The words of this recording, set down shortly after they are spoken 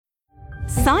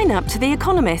Sign up to The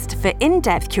Economist for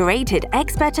in-depth curated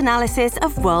expert analysis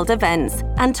of world events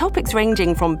and topics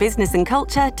ranging from business and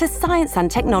culture to science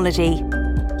and technology.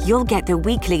 You'll get the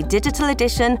weekly digital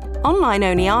edition,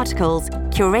 online-only articles,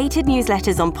 curated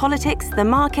newsletters on politics, the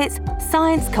markets,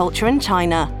 science, culture and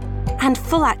China, and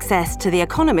full access to The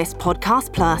Economist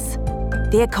Podcast Plus.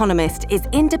 The Economist is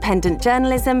independent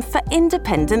journalism for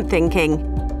independent thinking.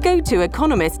 Go to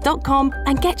economist.com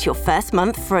and get your first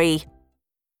month free.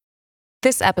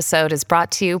 This episode is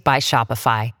brought to you by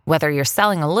Shopify. Whether you're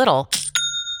selling a little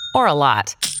or a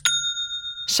lot,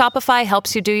 Shopify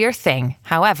helps you do your thing,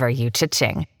 however you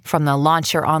cha-ching. From the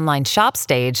launch your online shop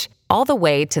stage, all the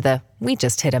way to the we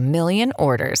just hit 1 million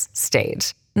orders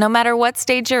stage. No matter what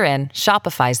stage you're in,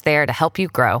 Shopify's there to help you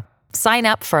grow. Sign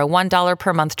up for a $1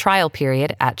 per month trial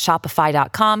period at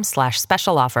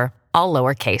shopify.com/special offer, all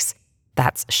lowercase.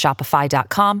 That's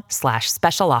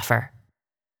shopify.com/special offer.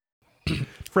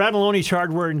 Fratelloni's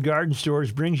Hardware and Garden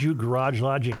Stores brings you Garage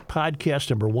Logic podcast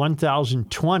number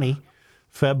 1020,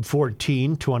 Feb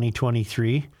 14,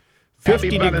 2023.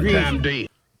 50 degrees.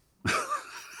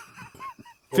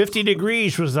 50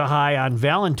 degrees was the high on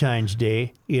Valentine's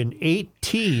Day in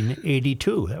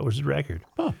 1882. That was the record.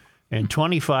 Huh. And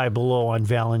 25 below on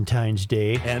Valentine's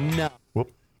Day And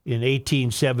in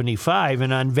 1875.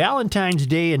 And on Valentine's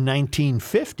Day in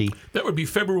 1950, That would be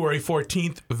February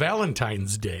 14th,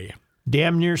 Valentine's Day.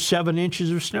 damn near 7 inches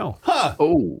of snow.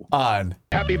 on.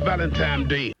 Happy Valentine's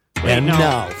Day. And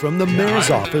now, from the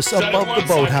mayor's office said it above the once,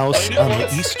 boathouse I on the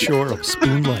once. east shore of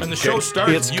Spoon Lake, When the show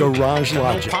started, it's you Garage had no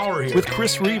Logic power here. with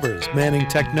Chris Reavers manning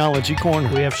Technology Corner.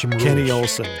 We have some rules. Kenny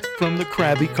Olson from the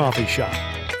Krabby Coffee Shop,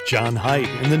 John Haidt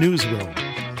in the newsroom,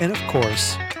 and of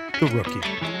course, the Rookie.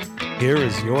 Here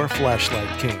is your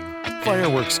flashlight king,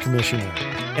 fireworks commissioner,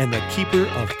 and the keeper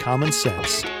of common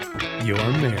sense, your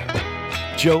mayor,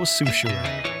 Joe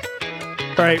Soucheray.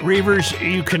 All right, Reavers,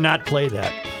 you cannot play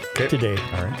that today.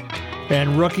 All right.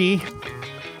 And Rookie,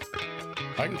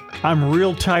 I'm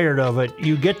real tired of it.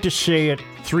 You get to say it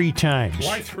 3 times.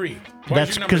 Why 3? Why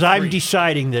That's because I'm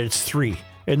deciding that it's 3.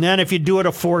 And then if you do it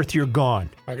a 4th, you're gone.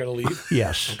 I got to leave?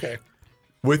 Yes. Okay.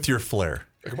 With your flair.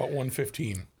 Like about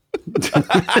 1:15.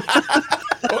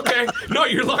 Okay. No,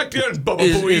 you're locked in, Bubba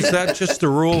Booey. Is that just a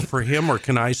rule for him, or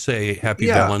can I say Happy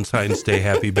Valentine's Day,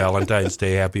 Happy Valentine's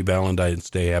Day, Happy Valentine's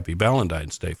Day, Happy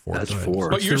Valentine's Day 4 That's times?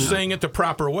 4. But you're saying it the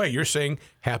proper way. You're saying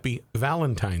Happy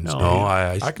Valentine's Day. No,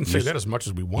 I can say that as much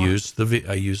as we want. Use the V.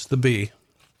 I use the B.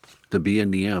 The B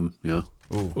and the M, yeah.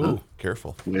 Ooh,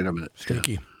 careful. Wait a minute.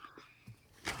 Stinky.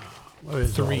 What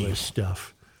is all 3. this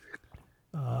stuff?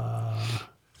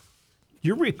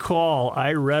 You recall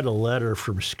I read a letter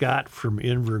from Scott from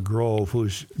Inver Grove,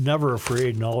 who's never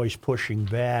afraid and always pushing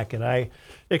back, and I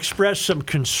expressed some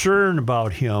concern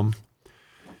about him.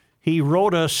 He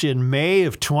wrote us in May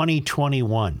of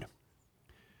 2021,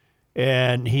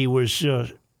 and he was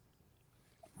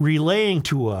relaying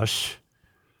to us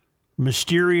a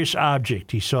mysterious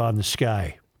object he saw in the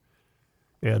sky.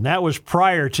 And that was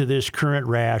prior to this current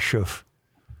rash of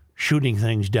shooting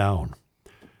things down.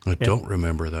 I don't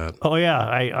remember that. Oh, yeah,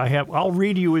 I have. I'll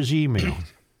read you his email.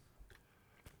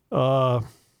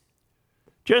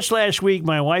 Just last week,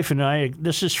 my wife and I,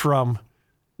 this is from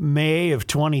May of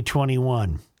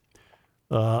 2021.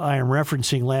 I am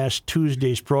referencing last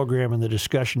Tuesday's program and the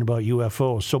discussion about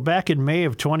UFOs. So back in May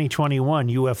of 2021,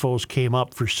 UFOs came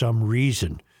up for some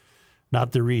reason,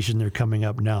 not the reason they're coming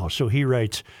up now. So he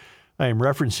writes, I am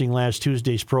referencing last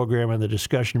Tuesday's program and the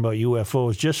discussion about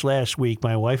UFOs. Just last week,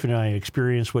 my wife and I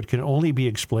experienced what can only be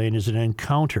explained as an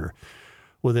encounter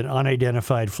with an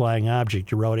unidentified flying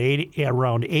object. Around 8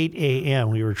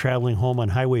 a.m., we were traveling home on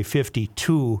Highway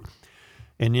 52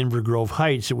 in Inver Grove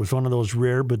Heights. It was one of those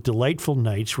rare but delightful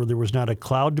nights where there was not a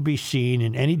cloud to be seen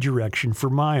in any direction for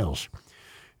miles.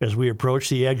 As we approached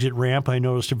the exit ramp, I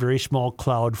noticed a very small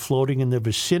cloud floating in the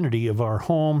vicinity of our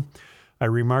home. I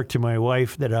remarked to my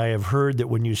wife that I have heard that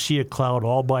when you see a cloud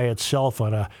all by itself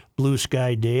on a blue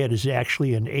sky day, it is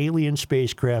actually an alien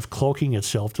spacecraft cloaking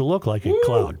itself to look like a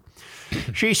cloud.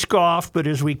 She scoffed, but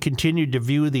as we continued to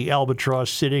view the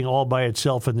albatross sitting all by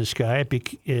itself in the sky,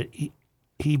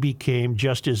 he became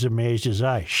just as amazed as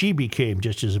I. She became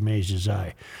just as amazed as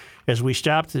I. As we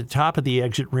stopped at the top of the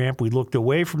exit ramp, we looked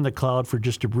away from the cloud for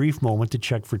just a brief moment to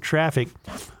check for traffic.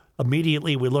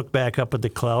 Immediately, we looked back up at the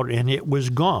cloud, and it was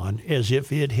gone, as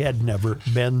if it had never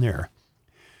been there.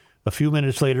 A few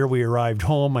minutes later, we arrived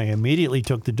home. I immediately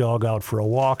took the dog out for a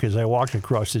walk. As I walked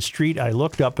across the street, I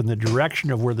looked up in the direction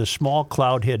of where the small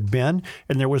cloud had been,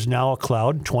 and there was now a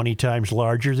cloud 20 times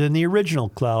larger than the original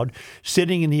cloud,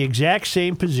 sitting in the exact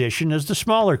same position as the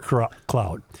smaller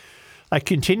cloud. I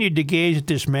continued to gaze at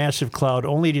this massive cloud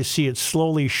only to see it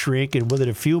slowly shrink and within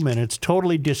a few minutes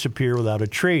totally disappear without a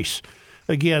trace,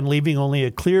 again leaving only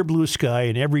a clear blue sky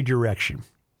in every direction.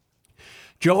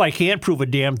 Joe, I can't prove a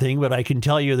damn thing, but I can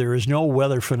tell you there is no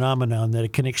weather phenomenon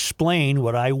that can explain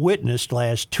what I witnessed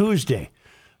last Tuesday.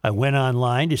 I went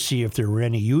online to see if there were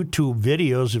any YouTube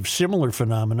videos of similar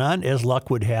phenomenon. As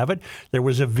luck would have it, there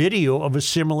was a video of a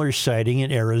similar sighting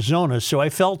in Arizona, so I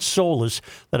felt solace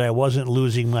that I wasn't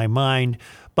losing my mind.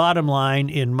 Bottom line,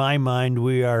 in my mind,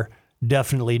 we are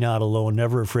definitely not alone,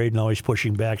 never afraid and always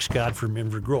pushing back. Scott from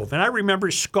Inver Grove. And I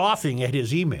remember scoffing at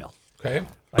his email. Okay.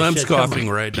 I'm scoffing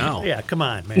right now. Yeah, come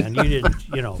on, man. You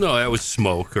didn't, No, that was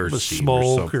smoke or steam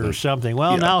or something.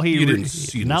 Well, Yeah, now he you didn't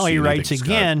see writes anything,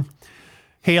 again,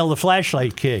 Hail the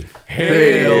Flashlight King.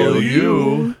 Hail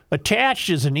you. Attached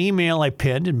is an email I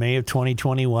penned in May of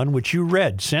 2021, which you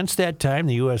read. Since that time,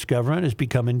 the U.S. government has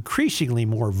become increasingly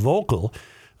more vocal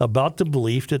about the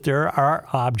belief that there are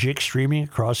objects streaming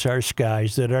across our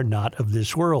skies that are not of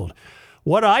this world.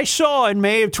 What I saw in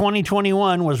May of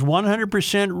 2021 was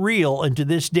 100% real, and to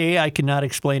this day I cannot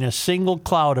explain a single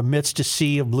cloud amidst a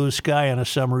sea of blue sky on a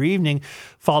summer evening,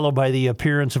 followed by the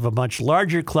appearance of a much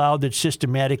larger cloud that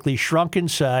systematically shrunk in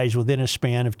size within a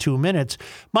span of 2 minutes.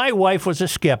 My wife was a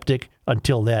skeptic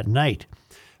until that night.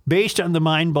 Based on the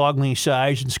mind-boggling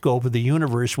size and scope of the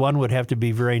universe, one would have to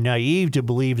be very naive to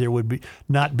believe there would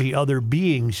not be other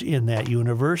beings in that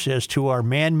universe. As to our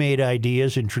man-made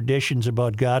ideas and traditions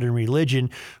about God and religion,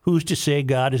 who's to say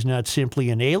God is not simply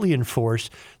an alien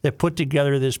force that put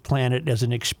together this planet as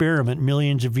an experiment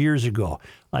millions of years ago?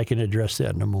 I can address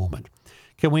that in a moment.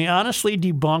 Can we honestly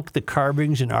debunk the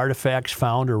carvings and artifacts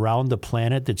found around the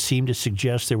planet that seem to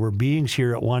suggest there were beings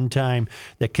here at one time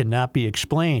that cannot be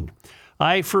explained?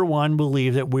 I, for one,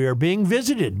 believe that we are being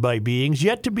visited by beings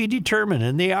yet to be determined,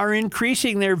 and they are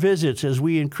increasing their visits as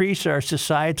we increase our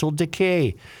societal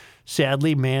decay.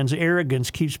 Sadly, man's arrogance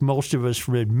keeps most of us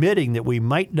from admitting that we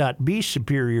might not be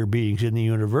superior beings in the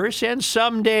universe, and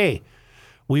someday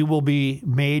we will be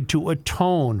made to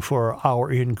atone for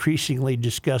our increasingly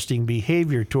disgusting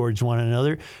behavior towards one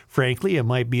another. Frankly, it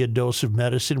might be a dose of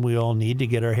medicine we all need to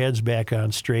get our heads back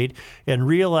on straight and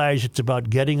realize it's about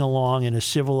getting along in a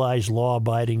civilized,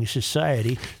 law-abiding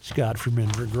society. Scott from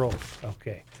Inver Grove.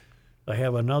 Okay. I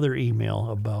have another email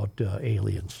about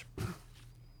aliens.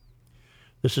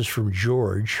 This is from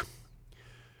George.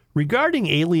 Regarding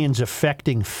aliens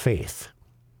affecting faith.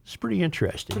 It's pretty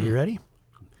interesting. You ready?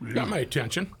 Got my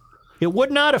attention. It would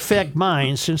not affect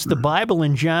mine, since the Bible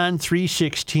in John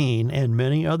 3:16 and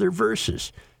many other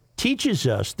verses teaches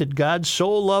us that God so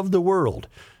loved the world,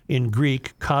 in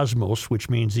Greek cosmos, which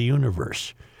means the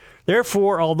universe.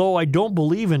 Therefore, although I don't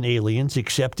believe in aliens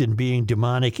except in being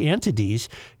demonic entities,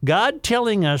 God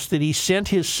telling us that he sent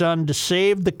his son to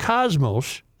save the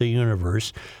cosmos, the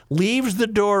universe, leaves the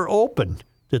door open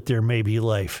that there may be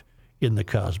life in the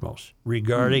cosmos.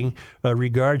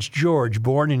 Regards George,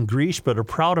 born in Greece but a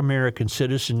proud American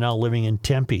citizen now living in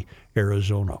Tempe,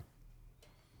 Arizona.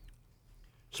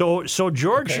 So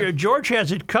George George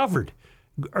has it covered.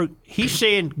 He's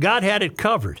saying God had it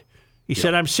covered. He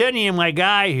said, "I'm sending you my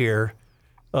guy here.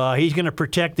 He's going to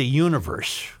protect the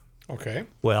universe." Okay.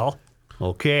 Well,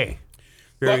 okay.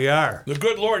 Here you are. The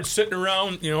good Lord's sitting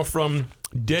around, from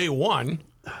day one,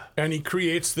 and he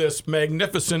creates this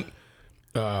magnificent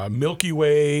Milky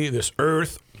Way, this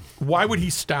Earth. Why would he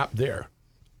stop there?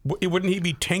 Wouldn't he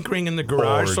be tinkering in the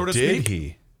garage, so to speak? Did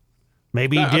he?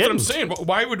 Maybe he That's didn't. what I'm saying. But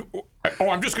why would?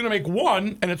 I'm just going to make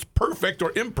one, and it's perfect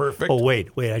or imperfect. Oh, wait.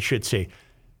 I should say,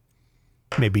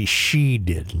 maybe she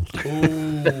didn't.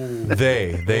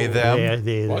 They, them. Yeah,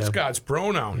 they, What's them. God's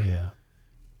pronoun? Yeah.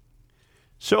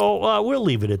 So we'll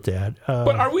leave it at that.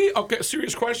 But are we? Okay,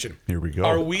 serious question. Here we go.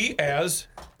 Are we as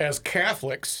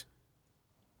Catholics?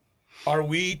 Are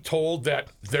we told that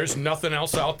there's nothing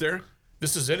else out there?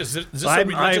 This is it. Is this a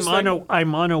religious thing?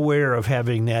 I'm unaware of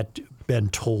having that been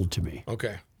told to me.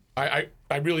 Okay.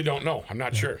 I really don't know. I'm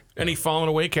not sure. Any fallen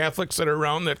away Catholics that are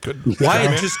around that could? Why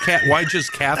chime in? why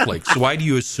just Catholics? Why do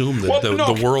you assume that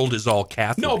the world is all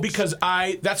Catholics? No, because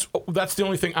that's the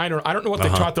only thing I don't know what they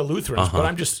taught the Lutherans, but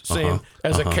I'm just saying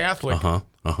as a Catholic,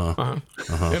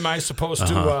 am I supposed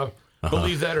to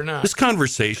believe that or not? This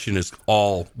conversation is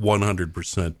all 100%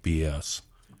 BS.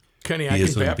 Kenny, I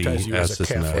can baptize you as a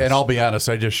Catholic. And I'll be honest,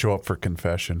 I just show up for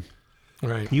confession.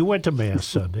 Right. You went to Mass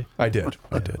Sunday. I did.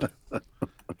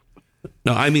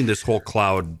 No, I mean this whole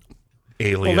cloud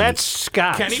alien. Well, that's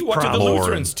Scott's Kenny, what did the problem.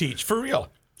 Lutherans teach? For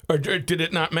real? Or did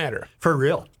it not matter? For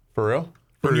real. For real?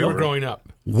 When you were growing up?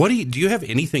 Do you have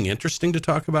anything interesting to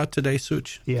talk about today,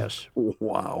 Such? Yes.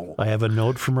 Wow. I have a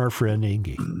note from our friend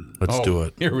Ingy. Let's do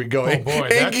it. Here we go. Oh, boy,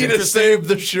 that's Ingy to interesting. save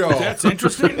the show. That's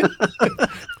interesting.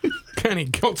 Kenny,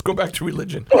 let's go back to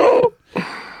religion.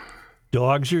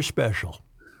 Dogs are special.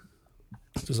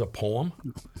 This is a poem.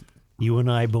 You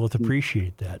and I both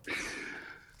appreciate that.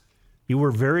 You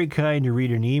were very kind to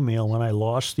read an email when I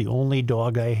lost the only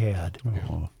dog I had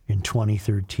in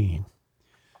 2013.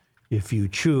 If you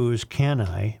choose,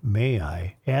 may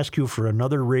I ask you for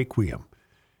another requiem,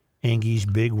 Angy's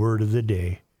big word of the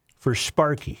day, for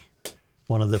Sparky,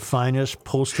 one of the finest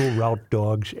postal route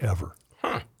dogs ever.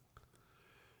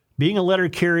 Being a letter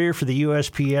carrier for the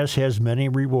USPS has many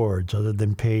rewards other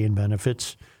than pay and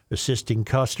benefits. Assisting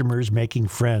customers, making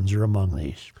friends are among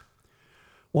these.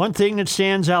 One thing that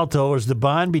stands out, though, is the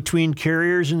bond between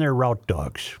carriers and their route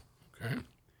dogs. Okay.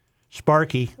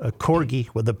 Sparky, a corgi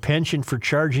with a penchant for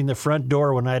charging the front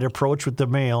door when I'd approach with the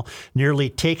mail, nearly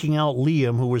taking out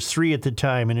Liam, who was 3 at the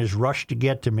time, in his rush to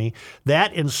get to me.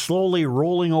 That and slowly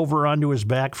rolling over onto his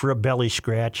back for a belly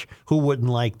scratch. Who wouldn't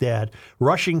like that?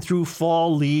 Rushing through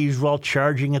fall leaves while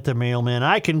charging at the mailman.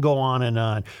 I can go on and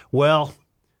on. Well,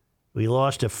 we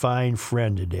lost a fine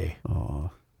friend today.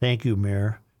 Oh, thank you,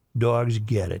 Mayor. Dogs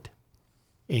get it.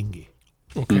 Ingy.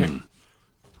 Okay.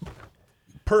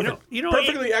 Perfect. You know,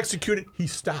 Perfectly executed. He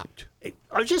stopped.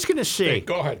 I was just going to say, Okay,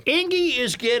 go ahead. Ingy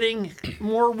is getting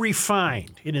more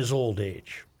refined in his old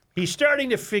age. He's starting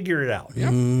to figure it out.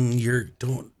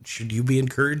 Should you be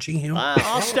encouraging him?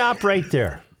 I'll stop right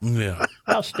there. Yeah.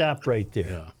 I'll stop right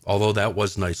there. Although that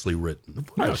was nicely written.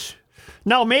 Yes.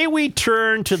 Now, may we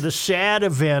turn to the sad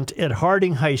event at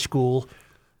Harding High School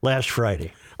last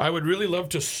Friday? I would really love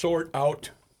to sort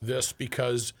out this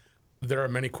because there are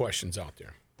many questions out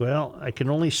there. Well, I can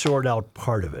only sort out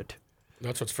part of it.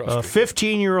 That's what's A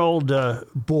frustrating. 15-year-old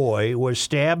boy was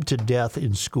stabbed to death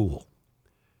in school.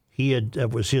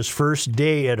 It was his first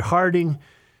day at Harding.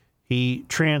 He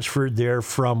transferred there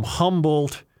from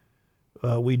Humboldt.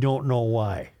 We don't know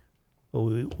why.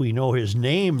 We know his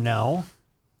name now.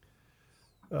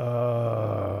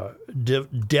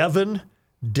 Devin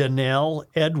Donnell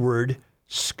Edward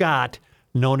Scott,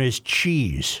 known as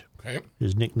Cheese. Okay.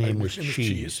 His nickname was His name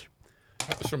Cheese.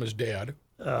 That was from his dad.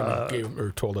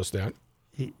 Told us that.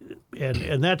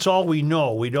 And that's all we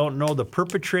know. We don't know the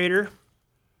perpetrator,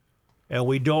 and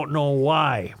we don't know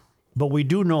why. But we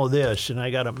do know this, and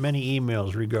I got many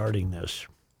emails regarding this.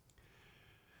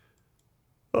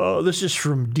 Oh, this is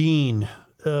from Dean.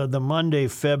 The Monday,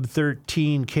 Feb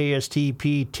 13,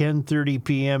 KSTP, 10:30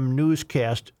 p.m.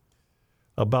 newscast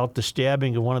about the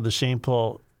stabbing of one of the St.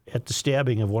 Paul, the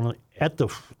stabbing of one at the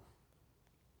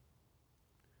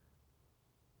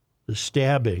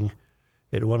stabbing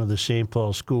at one of the St.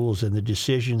 Paul schools and the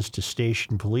decisions to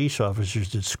station police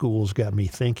officers at schools got me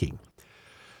thinking.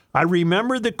 I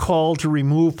remember the call to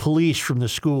remove police from the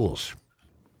schools.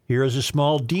 Here is a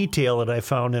small detail that I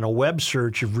found in a web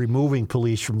search of removing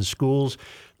police from the schools.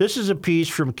 This is a piece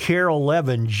from Carol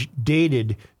Levin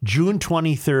dated June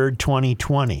 23rd,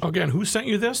 2020. Again, who sent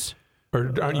you this?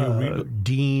 Or aren't you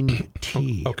Dean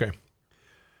T. Okay.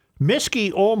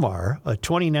 Miski Omar, a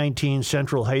 2019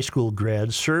 Central High School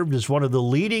grad, served as one of the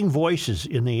leading voices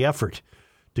in the effort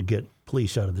to get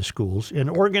police out of the schools and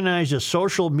organized a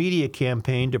social media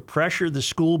campaign to pressure the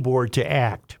school board to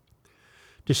act.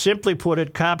 To simply put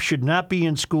it, cops should not be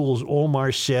in schools,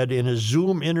 Omar said in a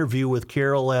Zoom interview with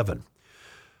Carol Levin.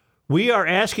 We are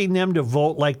asking them to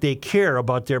vote like they care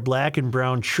about their black and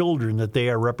brown children that they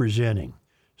are representing.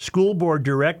 School board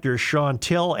director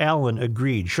Chantel Allen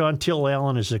agreed. Chantel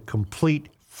Allen is a complete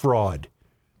fraud.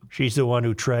 She's the one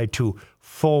who tried to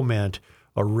foment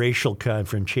a racial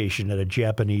confrontation at a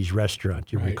Japanese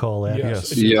restaurant. You recall that?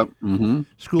 Yes. Yep. Mm-hmm.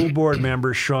 School board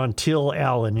member Chantel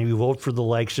Allen, you vote for the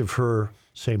likes of her,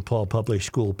 St. Paul Public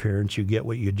School parents, you get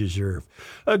what you deserve.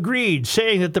 Agreed,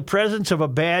 saying that the presence of a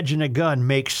badge and a gun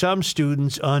makes some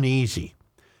students uneasy.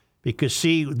 Because,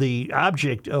 see, the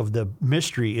object of the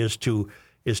mystery is to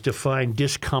find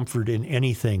discomfort in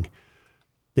anything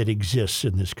that exists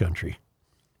in this country.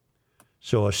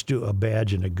 So a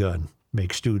badge and a gun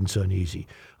make students uneasy.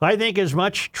 I think as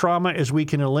much trauma as we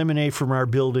can eliminate from our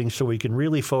buildings so we can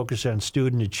really focus on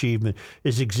student achievement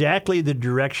is exactly the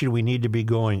direction we need to be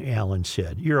going, Allen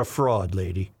said. You're a fraud,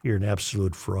 lady. You're an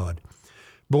absolute fraud.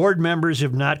 Board members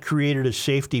have not created a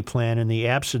safety plan in the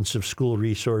absence of school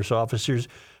resource officers,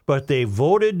 but they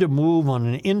voted to move on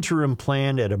an interim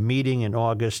plan at a meeting in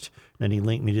August. Then he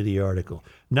linked me to the article.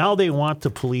 Now they want the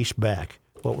police back.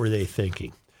 What were they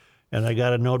thinking? And I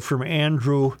got a note from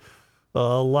Andrew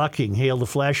Lucking. Hail the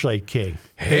Flashlight King.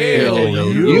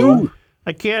 Hail you.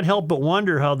 I can't help but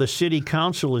wonder how the city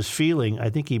council is feeling, I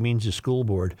think he means the school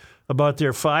board, about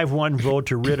their 5-1 vote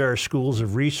to rid our schools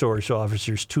of resource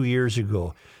officers 2 years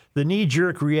ago. The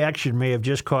knee-jerk reaction may have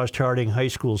just cost Harding High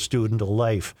School student a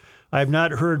life. I have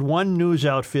not heard one news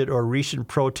outfit or recent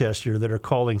protester that are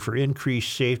calling for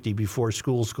increased safety before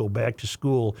schools go back to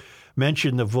school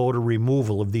mention the vote or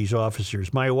removal of these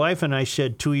officers. My wife and I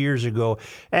said 2 years ago,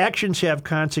 actions have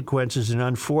consequences, and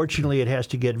unfortunately it has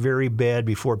to get very bad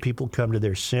before people come to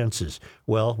their senses.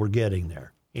 Well, we're getting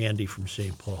there. Andy from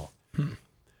St. Paul.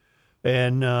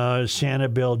 And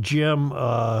Sanibel, Jim,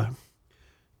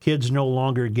 kids no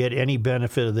longer get any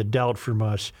benefit of the doubt from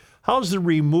us. How's the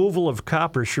removal of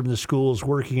coppers from the schools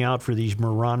working out for these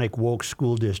moronic woke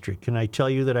school district? Can I tell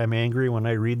you that I'm angry when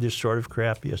I read this sort of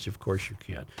crap? Yes, of course you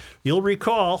can. You'll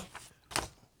recall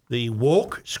the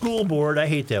woke school board. I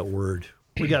hate that word.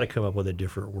 We got to come up with a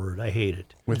different word. I hate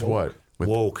it. With what? With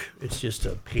woke. It's just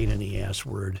a pain in the ass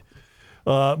word.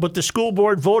 But the school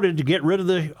board voted to get rid of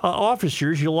the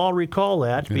officers. You'll all recall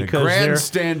that because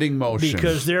grandstanding motion.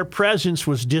 Because their presence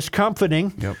was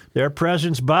discomforting. Yep. Their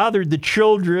presence bothered the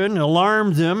children,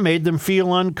 alarmed them, made them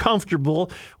feel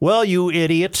uncomfortable. Well, you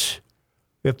idiots,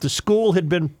 if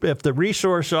the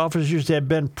resource officers had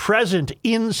been present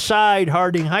inside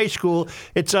Harding High School,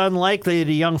 it's unlikely that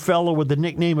a young fellow with the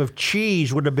nickname of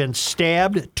Cheese would have been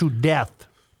stabbed to death.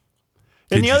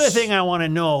 And the other thing I want to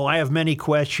know, I have many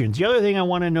questions. The other thing I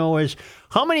want to know is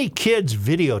how many kids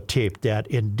videotaped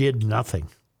that and did nothing?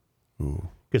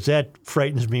 Because that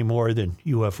frightens me more than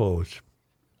UFOs.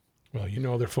 Well, you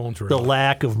know their phones were The out.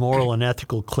 lack of moral and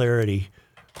ethical clarity.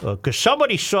 Because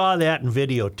somebody saw that and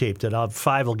videotaped it.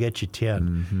 5 will get you 10.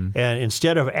 Mm-hmm. And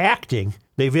instead of acting,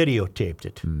 they videotaped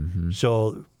it. Mm-hmm.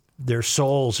 So their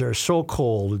souls are so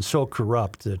cold and so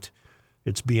corrupt that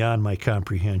it's beyond my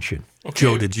comprehension. Okay.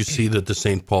 Joe, did you see that the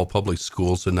St. Paul Public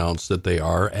Schools announced that they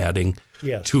are adding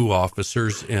 2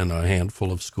 officers in a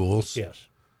handful of schools? Yes.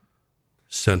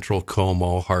 Central,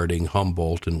 Como, Harding,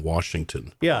 Humboldt, and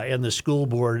Washington. Yeah, and the school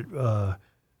board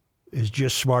is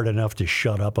just smart enough to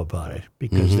shut up about it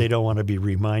because they don't want to be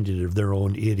reminded of their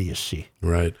own idiocy.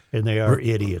 Right. And they are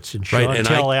idiots. And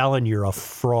Chantel Allen, you're a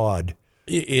fraud.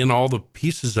 In all the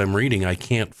pieces I'm reading, I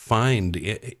can't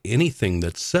find anything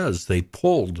that says they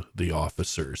pulled the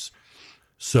officers.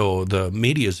 So the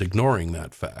media is ignoring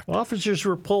that fact. Officers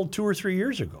were pulled 2 or 3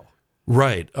 years ago.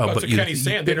 Right. But Kenny's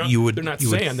saying they're not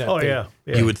saying that. Oh, yeah.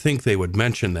 You would think they would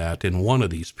mention that in one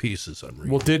of these pieces I'm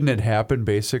reading. Well, didn't it happen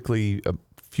basically a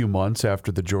few months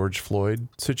after the George Floyd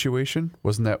situation?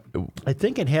 Wasn't that? I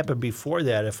think it happened before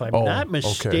that. If I'm not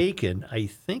mistaken, I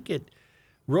think it...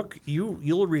 Rook,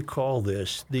 you'll recall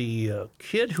this. The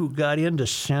kid who got into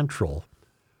Central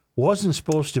wasn't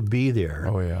supposed to be there.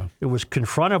 Oh, yeah. It was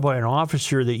confronted by an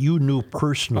officer that you knew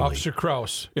personally. Officer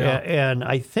Krause. Yeah. And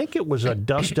I think it was a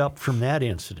dust-up from that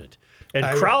incident. And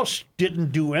Krause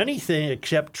didn't do anything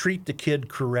except treat the kid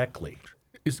correctly.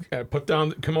 He's put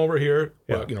down, come over here,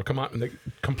 come on, and they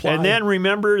comply. And then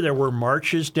remember, there were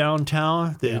marches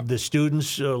downtown. The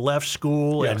students left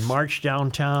school and marched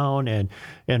downtown and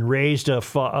raised a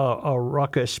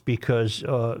ruckus because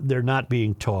they're not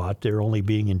being taught; they're only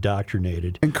being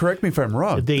indoctrinated. And correct me if I'm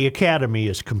wrong. The academy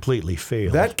is completely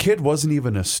failed. That kid wasn't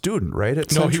even a student, right?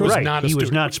 At no, Central? he was not. He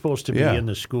was not supposed to be in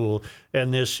the school.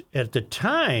 And this at the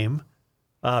time.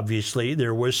 Obviously,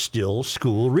 there was still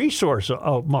school resource,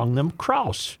 among them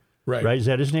Krause. Right. Is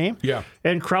that his name? Yeah.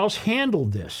 And Krause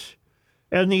handled this.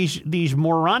 And these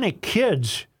moronic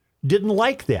kids didn't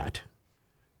like that.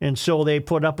 And so they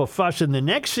put up a fuss. And the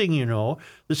next thing you know,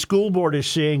 the school board is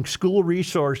saying school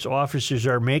resource officers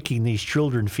are making these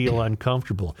children feel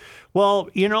uncomfortable. Well,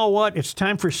 you know what? It's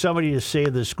time for somebody to say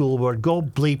to the school board, go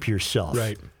bleep yourself.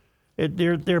 Right.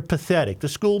 They're pathetic. The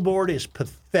school board is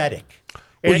pathetic.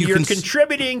 And you're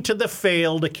contributing to the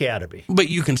failed academy. But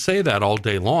you can say that all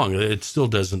day long. It still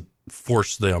doesn't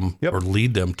force them or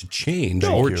lead them to change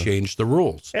change the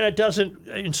rules. And it doesn't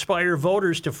inspire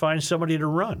voters to find somebody to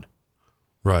run.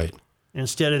 Right.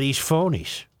 Instead of these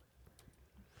phonies.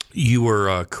 You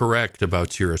were correct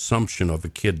about your assumption of a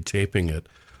kid taping it.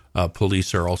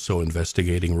 Police are also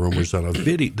investigating rumors on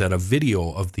that a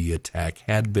video of the attack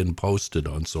had been posted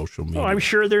on social media. Oh, I'm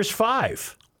sure there's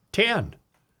 5, 10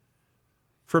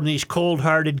 from these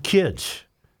cold-hearted kids.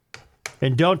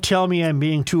 And don't tell me I'm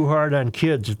being too hard on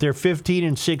kids. If they're 15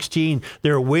 and 16,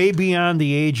 they're way beyond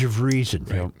the age of reason.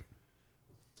 Right.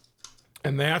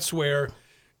 And that's where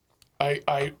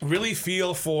I really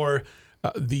feel for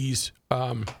these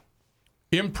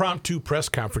impromptu press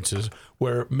conferences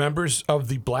where members of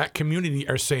the black community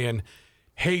are saying,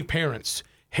 hey, parents,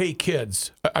 hey,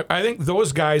 kids. I think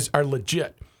those guys are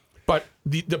legit. But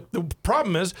the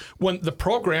problem is when the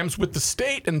programs with the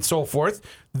state and so forth,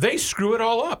 they screw it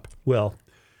all up. Well,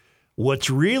 what's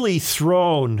really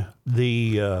thrown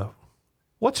the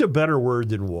what's a better word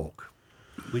than woke?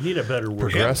 We need a better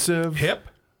word. Progressive. Hip.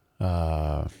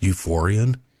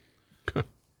 Euphorian.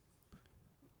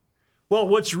 Well,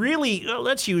 what's really,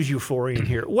 let's use euphorian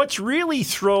here. What's really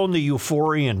thrown the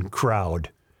euphorian crowd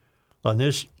on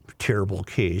this terrible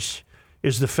case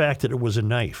is the fact that it was a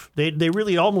knife. They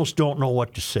really almost don't know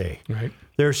what to say. Right.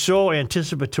 They're so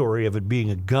anticipatory of it being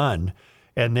a gun,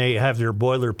 and they have their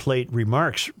boilerplate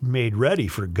remarks made ready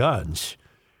for guns.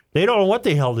 They don't know what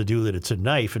the hell to do that it's a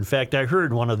knife. In fact, I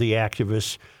heard one of the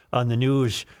activists on the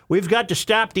news, we've got to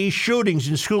stop these shootings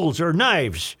in schools or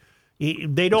knives.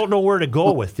 They don't know where to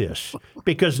go with this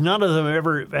because none of them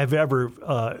have ever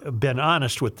been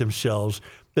honest with themselves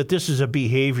that this is a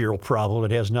behavioral problem.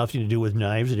 It has nothing to do with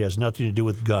knives. It has nothing to do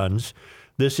with guns.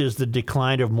 This is the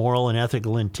decline of moral and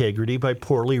ethical integrity by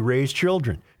poorly raised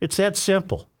children. It's that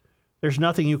simple. There's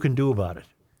nothing you can do about it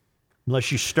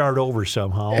unless you start over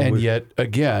somehow. And yet,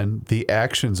 again, the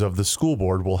actions of the school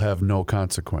board will have no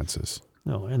consequences.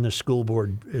 No, and the school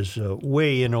board is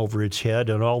way in over its head,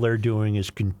 and all they're doing is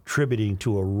contributing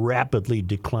to a rapidly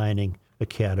declining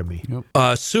academy.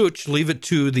 Yep. Such, leave it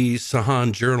to the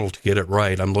Sahan Journal to get it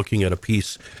right. I'm looking at a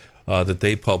piece that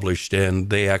they published, and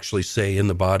they actually say in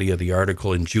the body of the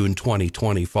article, in June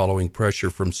 2020, following pressure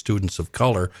from students of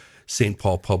color, St.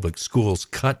 Paul Public Schools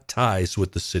cut ties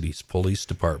with the city's police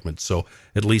department. So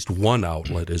at least one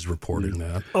outlet is reporting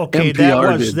that. Okay,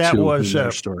 NPR that did was too in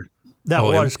their story. that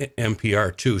was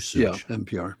NPR too, Such. Yeah,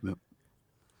 NPR. Yep.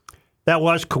 that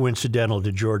was coincidental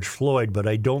to George Floyd, but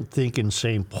I don't think in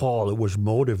St. Paul it was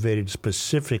motivated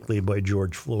specifically by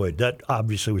George Floyd. That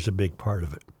obviously was a big part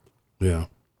of it. Yeah.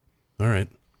 All right.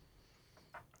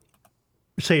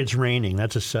 Say it's raining.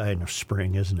 That's a sign of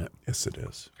spring, isn't it? Yes, it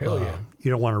is. Hell yeah.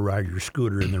 You don't want to ride your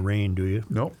scooter in the rain, do you?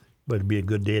 Nope. But it'd be a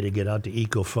good day to get out to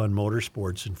EcoFun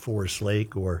Motorsports in Forest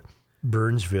Lake or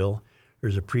Burnsville.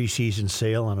 There's a preseason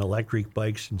sale on electric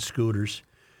bikes and scooters.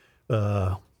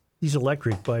 These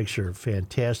electric bikes are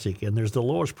fantastic, and there's the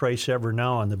lowest price ever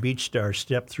now on the BeachStar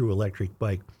step-through electric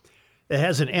bike. It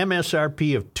has an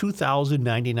MSRP of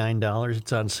 $2,099.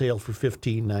 It's on sale for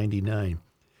 $1,599.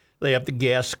 They have the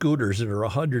gas scooters that are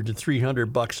 $100 to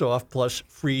 $300 off, plus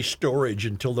free storage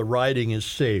until the riding is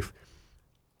safe.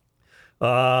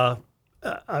 I'm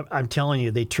telling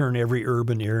you, they turn every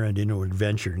urban errand into an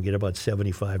adventure and get about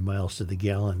 75 miles to the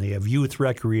gallon. They have youth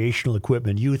recreational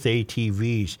equipment, youth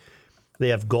ATVs. They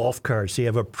have golf carts. They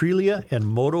have Aprilia and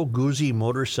Moto Guzzi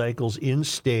motorcycles in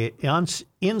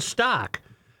stock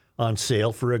on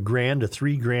sale for $1,000 to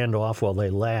 $3,000 off while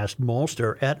they last. Most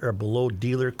are at or below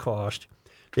dealer cost.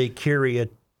 They carry a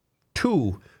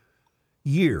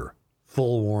 2-year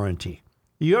full warranty.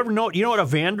 You ever know? You know what a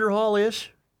Vanderhall is?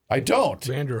 I don't.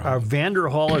 Vanderhall. Our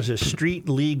Vanderhall is a street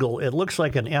legal. It looks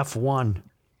like an F1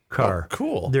 car. Oh,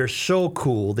 cool. They're so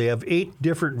cool. They have 8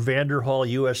 different Vanderhall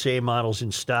USA models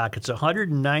in stock. It's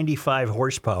 195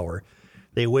 horsepower.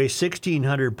 They weigh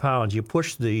 1,600 pounds. You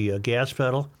push the gas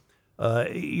pedal,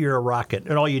 you're a rocket.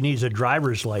 And all you need is a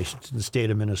driver's license in the state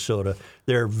of Minnesota.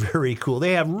 They're very cool.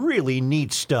 They have really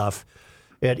neat stuff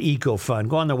at EcoFun.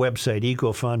 Go on the website,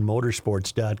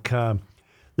 ecofunmotorsports.com.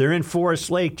 They're in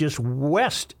Forest Lake, just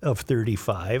west of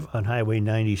 35 on Highway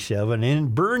 97, and in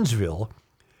Burnsville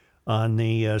on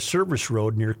the service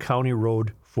road near County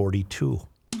Road 42.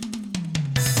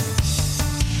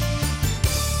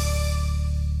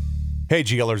 Hey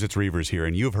GLers, it's Reavers here,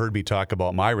 and you've heard me talk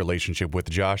about my relationship with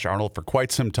Josh Arnold for quite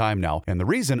some time now. And the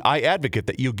reason I advocate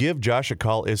that you give Josh a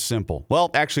call is simple. Well,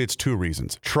 actually, it's 2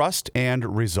 reasons. Trust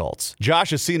and results. Josh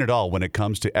has seen it all when it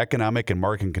comes to economic and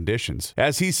market conditions.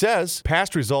 As he says,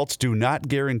 past results do not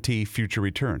guarantee future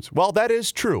returns. Well, that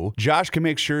is true. Josh can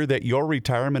make sure that your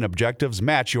retirement objectives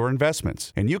match your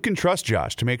investments. And you can trust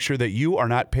Josh to make sure that you are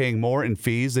not paying more in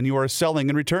fees than you are selling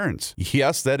in returns.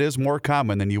 Yes, that is more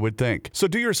common than you would think. So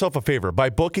do yourself a favor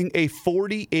by booking a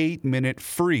 48-minute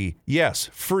free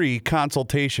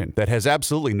consultation that has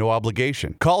absolutely no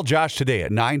obligation. Call Josh today at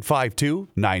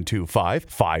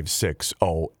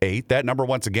 952-925-5608. That number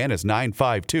once again is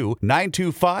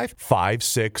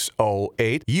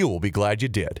 952-925-5608. You will be glad you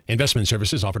did. Investment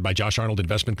services offered by Josh Arnold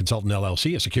Investment Consultant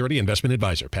LLC, a security investment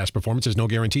advisor. Past performance is no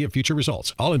guarantee of future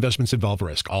results. All investments involve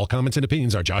risk. All comments and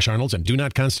opinions are Josh Arnold's and do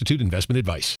not constitute investment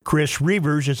advice. Chris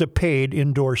Reavers is a paid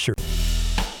endorser.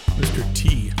 Mr.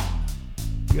 T.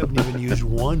 You haven't even used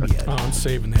one yet. Oh, I'm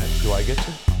saving that. Do I get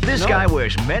to? This guy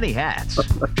wears many hats,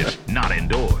 just not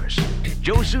indoors.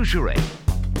 Joe Souchere.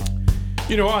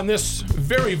 You know, on this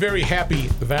very, very happy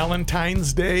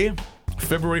Valentine's Day,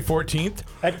 February 14th.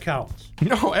 That counts.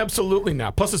 No, absolutely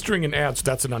not. Plus, it's during an ad, so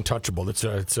that's an untouchable.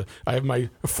 I have my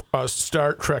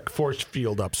Star Trek force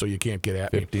field up, so you can't get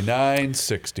at me.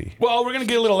 5960. Well, we're going to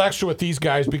get a little extra with these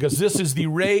guys because this is the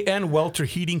Ray and Welter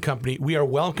Heating Company. We are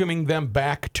welcoming them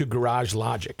back to Garage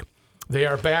Logic. They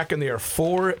are back, and they are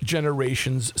 4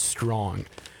 generations strong.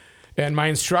 And my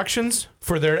instructions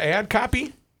for their ad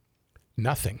copy?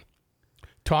 Nothing.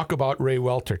 Talk about Ray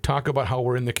Welter. Talk about how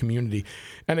we're in the community.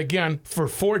 And again, for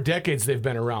 4 decades they've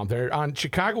been around. They're on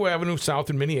Chicago Avenue South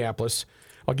in Minneapolis.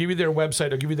 I'll give you their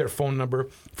website. I'll give you their phone number.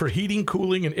 For heating,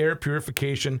 cooling, and air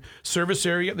purification service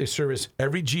area, they service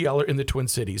every GLer in the Twin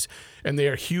Cities. And they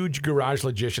are huge garage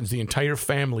logicians. The entire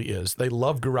family is. They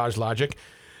love Garage Logic.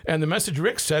 And the message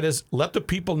Rick said is, let the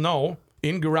people know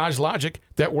in Garage Logic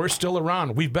that we're still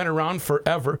around. We've been around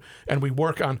forever, and we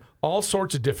work on all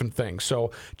sorts of different things. So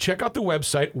check out the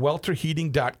website,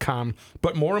 welterheating.com.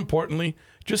 But more importantly,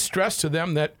 just stress to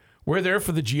them that we're there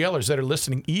for the GLers that are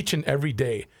listening each and every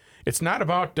day. It's not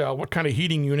about what kind of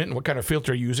heating unit and what kind of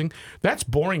filter you're using. That's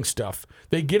boring stuff.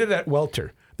 They get it at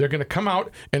Welter. They're going to come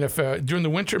out, and if during the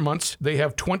winter months, they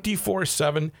have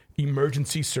 24/7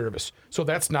 emergency service. So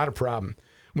that's not a problem.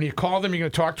 When you call them, you're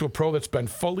going to talk to a pro that's been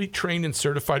fully trained and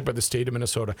certified by the state of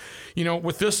Minnesota. You know,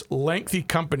 with this lengthy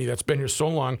company that's been here so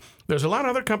long, there's a lot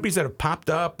of other companies that have popped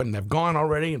up and have gone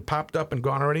already and popped up and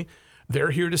gone already.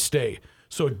 They're here to stay.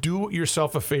 So do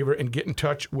yourself a favor and get in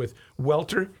touch with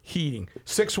Welter Heating,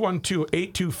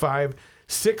 612-825-6867,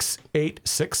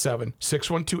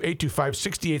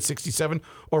 612-825-6867,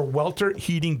 or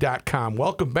welterheating.com.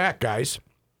 Welcome back, guys.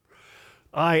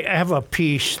 I have a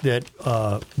piece that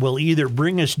will either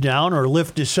bring us down or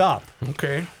lift us up.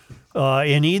 Okay.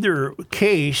 In either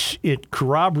case, it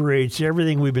corroborates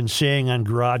everything we've been saying on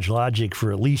Garage Logic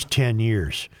for at least 10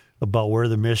 years about where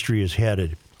the mystery is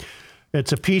headed.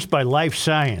 It's a piece by Life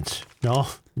Science. No,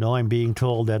 I'm being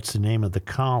told that's the name of the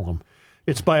column.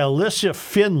 It's by Alyssa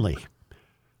Finley.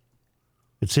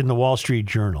 It's in the Wall Street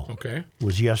Journal. Okay. It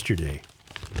was yesterday.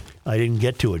 I didn't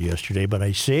get to it yesterday, but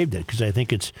I saved it because I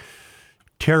think it's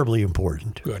terribly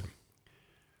important. Good.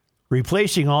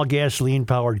 Replacing all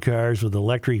gasoline-powered cars with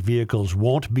electric vehicles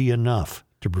won't be enough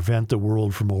to prevent the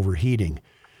world from overheating.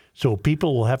 So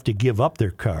people will have to give up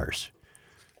their cars.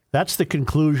 That's the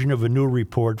conclusion of a new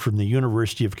report from the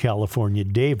University of California,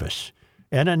 Davis,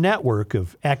 and a network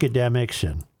of academics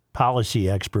and policy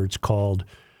experts called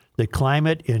the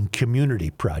Climate and Community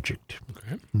Project.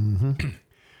 Okay.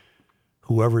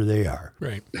 Whoever they are.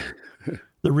 Right.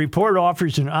 The report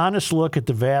offers an honest look at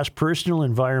the vast personal,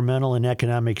 environmental, and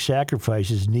economic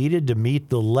sacrifices needed to meet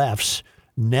the left's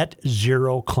net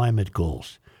zero climate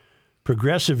goals.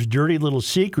 Progressives' dirty little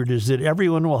secret is that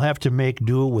everyone will have to make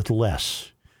do with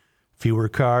less. Fewer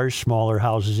cars, smaller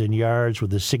houses and yards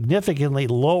with a significantly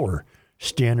lower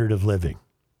standard of living.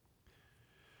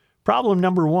 Problem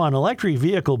number 1, electric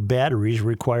vehicle batteries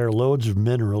require loads of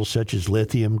minerals such as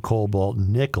lithium, cobalt, and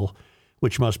nickel,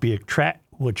 which must be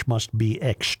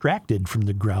extracted from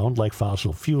the ground like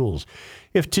fossil fuels.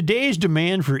 If today's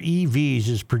demand for EVs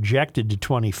is projected to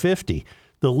 2050,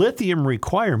 the lithium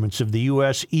requirements of the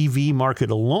U.S. EV market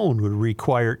alone would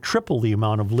require triple the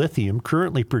amount of lithium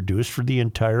currently produced for the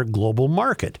entire global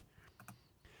market.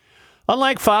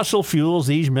 Unlike fossil fuels,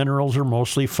 these minerals are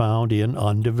mostly found in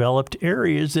undeveloped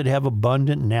areas that have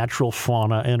abundant natural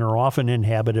fauna and are often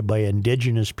inhabited by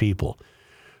indigenous people.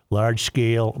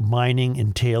 Large-scale mining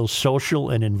entails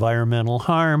social and environmental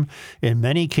harm, in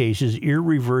many cases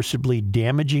irreversibly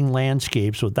damaging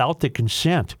landscapes without the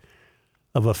consent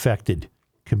of affected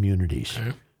communities.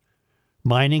 Okay.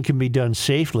 Mining can be done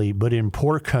safely, but in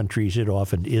poor countries it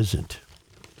often isn't.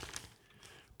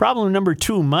 Problem number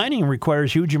 2, mining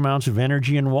requires huge amounts of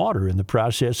energy and water, and the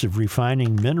process of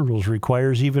refining minerals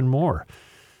requires even more.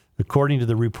 According to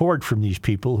the report from these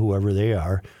people, whoever they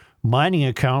are, mining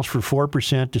accounts for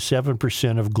 4% to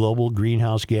 7% of global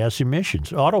greenhouse gas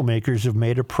emissions. Automakers have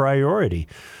made a priority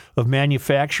of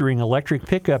manufacturing electric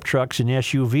pickup trucks and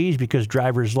SUVs because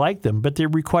drivers like them, but they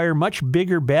require much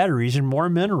bigger batteries and more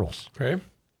minerals. Okay.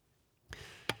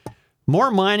 More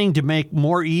mining to make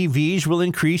more EVs will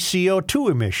increase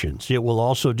CO2 emissions. It will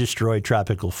also destroy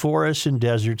tropical forests and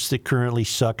deserts that currently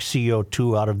suck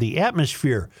CO2 out of the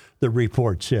atmosphere, the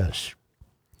report says.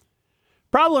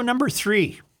 Problem number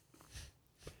 3.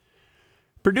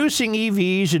 Producing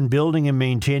EVs and building and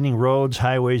maintaining roads,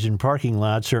 highways, and parking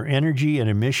lots are energy and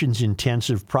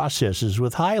emissions-intensive processes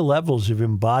with high levels of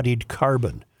embodied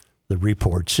carbon, the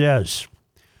report says.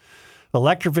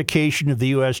 Electrification of the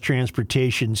U.S.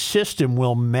 transportation system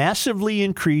will massively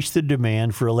increase the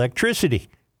demand for electricity.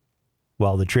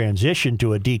 while the transition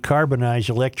to a decarbonized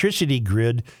electricity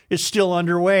grid is still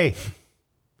underway.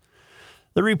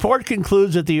 The report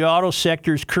concludes that the auto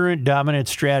sector's current dominant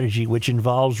strategy, which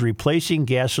involves replacing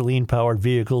gasoline-powered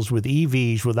vehicles with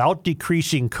EVs without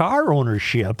decreasing car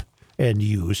ownership and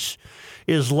use,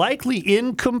 is likely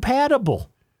incompatible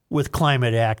with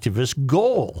climate activists'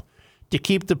 goal to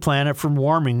keep the planet from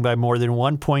warming by more than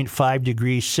 1.5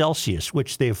 degrees Celsius,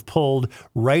 which they've pulled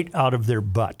right out of their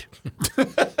butt.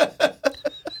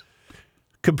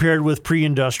 Compared with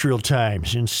pre-industrial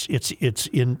times. It's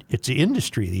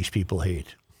industry these people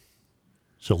hate.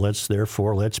 So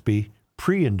let's be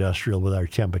pre-industrial with our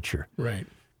temperature. Right.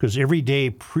 Because every day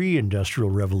pre-industrial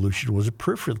revolution was a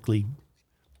perfectly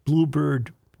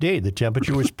bluebird day. The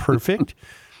temperature was perfect.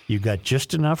 You got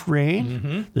just enough rain.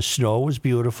 Mm-hmm. The snow was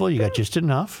beautiful. You got just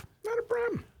enough. Not a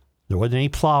problem. There wasn't any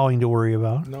plowing to worry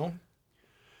about. No.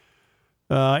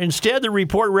 Instead, the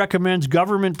report recommends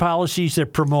government policies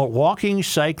that promote walking,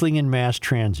 cycling, and mass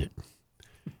transit.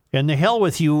 And the hell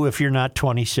with you if you're not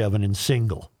 27 and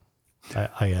single.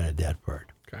 I added that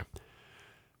part. Okay.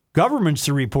 Governments,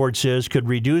 the report says, could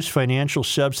reduce financial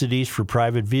subsidies for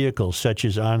private vehicles, such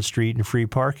as on-street and free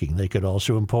parking. They could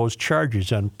also impose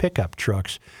charges on pickup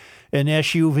trucks and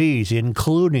SUVs,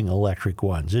 including electric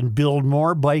ones, and build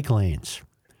more bike lanes.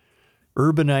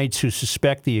 Urbanites who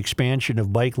suspect the expansion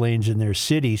of bike lanes in their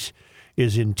cities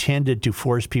is intended to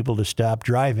force people to stop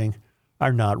driving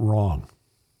are not wrong.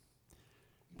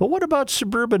 But what about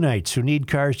suburbanites who need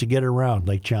cars to get around,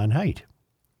 like John Haidt?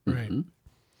 Right.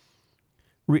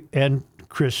 And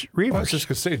Chris Reavers. I was just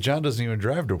going to say, John doesn't even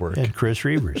drive to work. And Chris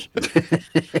Reavers.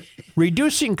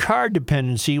 Reducing car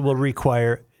dependency will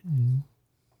require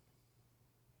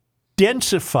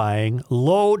densifying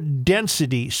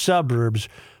low-density suburbs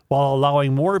while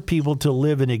allowing more people to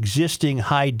live in existing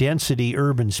high-density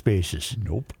urban spaces.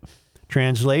 Nope.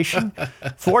 Translation,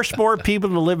 force more people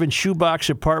to live in shoebox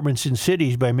apartments in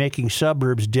cities by making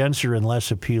suburbs denser and less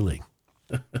appealing.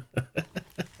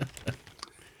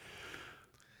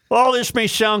 All this may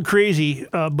sound crazy,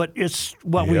 but it's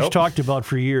what we've talked about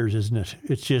for years, isn't it?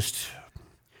 It's just,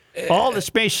 all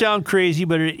this may sound crazy,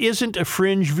 but it isn't a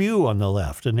fringe view on the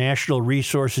left. The National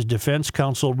Resources Defense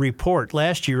Council report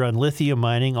last year on lithium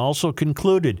mining also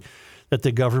concluded that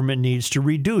the government needs to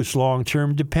reduce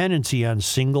long-term dependency on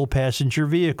single-passenger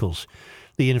vehicles.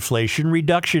 The Inflation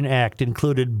Reduction Act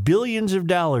included billions of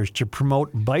dollars to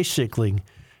promote bicycling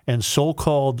and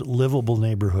so-called livable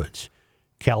neighborhoods.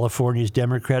 California's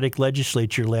Democratic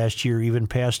legislature last year even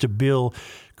passed a bill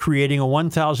creating a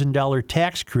 $1,000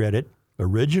 tax credit,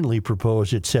 originally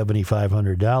proposed at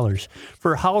 $7,500,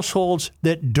 for households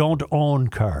that don't own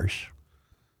cars.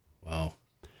 Wow.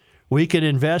 We can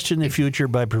invest in the future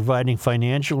by providing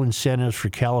financial incentives for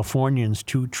Californians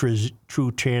to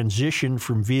transition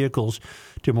from vehicles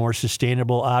to more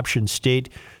sustainable options, State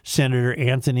Senator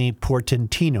Anthony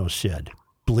Portantino said.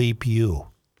 Bleep you.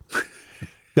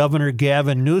 Governor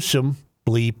Gavin Newsom,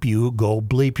 bleep you, go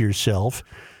bleep yourself,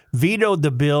 vetoed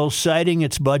the bill, citing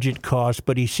its budget costs,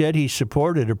 but he said he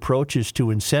supported approaches to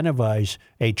incentivize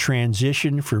a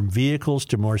transition from vehicles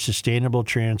to more sustainable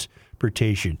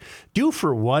transportation. Do you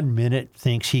for 1 minute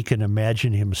thinks he can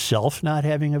imagine himself not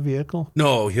having a vehicle?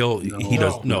 No, he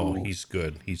doesn't. No, he's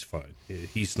good. He's fine.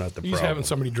 He's not the problem. He's having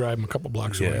somebody drive him a couple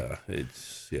blocks away. Yeah.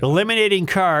 Eliminating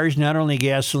cars, not only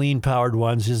gasoline-powered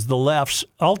ones, is the left's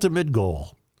ultimate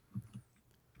goal.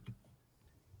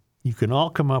 You can all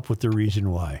come up with the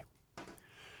reason why.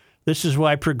 This is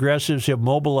why progressives have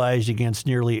mobilized against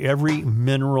nearly every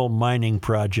mineral mining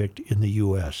project in the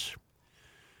U.S.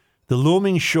 The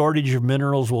looming shortage of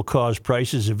minerals will cause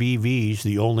prices of EVs,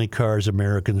 the only cars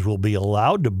Americans will be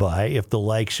allowed to buy if the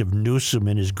likes of Newsom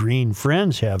and his green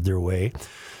friends have their way,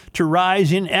 to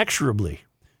rise inexorably.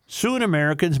 Soon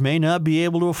Americans may not be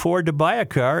able to afford to buy a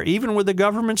car, even with a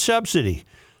government subsidy.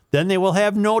 Then they will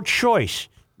have no choice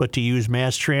but to use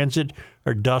mass transit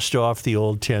or dust off the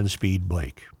old 10-speed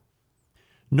bike.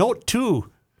 Note, too,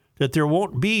 that there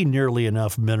won't be nearly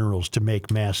enough minerals to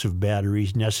make massive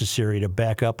batteries necessary to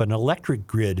back up an electric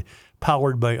grid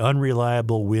powered by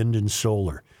unreliable wind and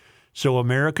solar. So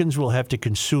Americans will have to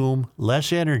consume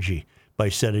less energy by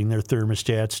setting their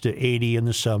thermostats to 80 in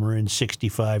the summer and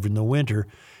 65 in the winter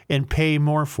and pay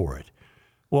more for it.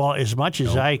 Well, as much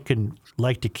as I can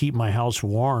like to keep my house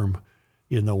warm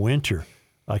in the winter,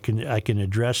 I can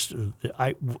address.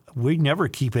 We never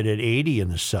keep it at 80 in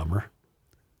the summer.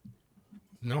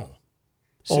 No.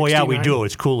 Oh, yeah, we do.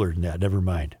 It's cooler than that. Never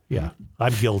mind. Yeah,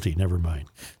 I'm guilty. Never mind.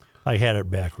 I had it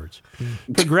backwards.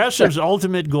 Progressives'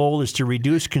 ultimate goal is to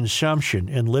reduce consumption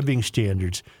and living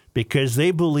standards because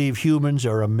they believe humans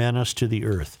are a menace to the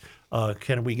earth.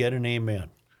 Can we get an amen?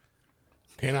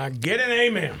 Can I get an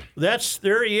amen?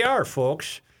 There you are,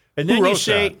 folks. And Who then you wrote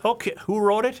say, that? okay, who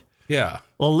wrote it? Yeah.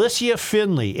 Alicia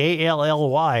Finley,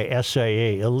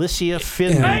 Alllysia. Alicia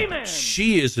Finley. And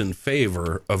she is in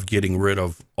favor of getting rid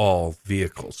of all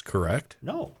vehicles, correct?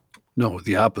 No. No,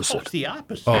 the Oh, opposite. it's the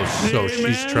opposite. Oh, so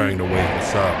she's trying to wake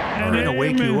us up. All I'm going to right.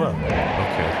 wake you up.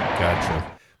 Okay,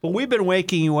 gotcha. But we've been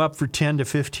waking you up for 10 to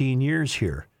 15 years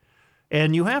here.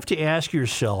 And you have to ask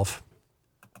yourself,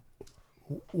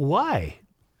 why?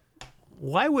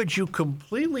 Why would you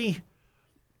completely...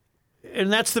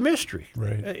 And that's the mystery.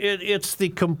 Right. It's the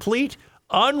complete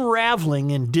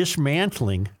unraveling and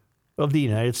dismantling of the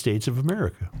United States of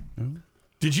America.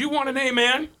 Did you want an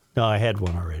amen? No, I had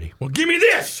one already. Well, give me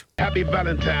this. Happy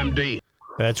Valentine's Day.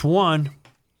 That's one.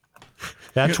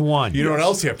 That's one. You know what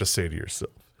else you have to say to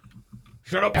yourself?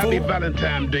 Shut up, Happy fool.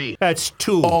 Valentine's Day. That's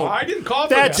two. I didn't call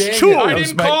for That's that. two. I That was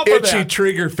didn't my call for itchy that.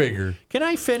 trigger finger. Can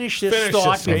I finish this Finish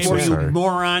thought this, before amen. you Sorry.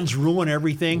 morons ruin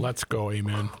everything? Let's go,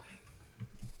 amen.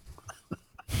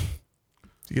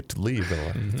 You get to leave though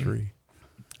after 3.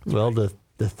 Well, the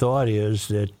thought is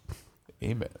that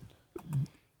Amen.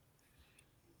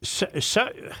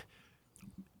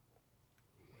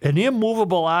 an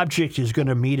immovable object is going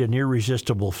to meet an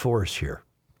irresistible force here.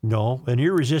 No, an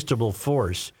irresistible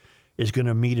force is going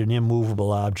to meet an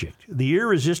immovable object. The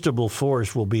irresistible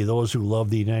force will be those who love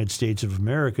the United States of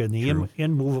America, and the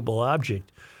immovable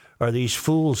object are these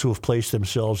fools who have placed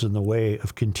themselves in the way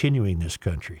of continuing this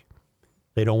country.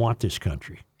 They don't want this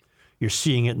country. You're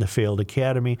seeing it in the failed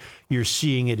academy. You're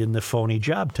seeing it in the phony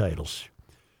job titles.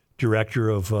 Director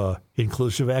of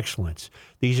Inclusive Excellence.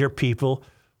 These are people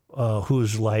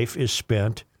whose life is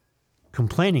spent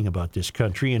complaining about this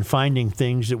country and finding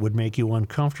things that would make you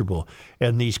uncomfortable.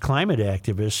 And these climate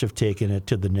activists have taken it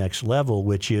to the next level,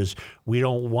 which is, we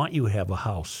don't want you to have a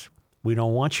house. We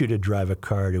don't want you to drive a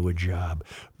car to a job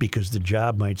because the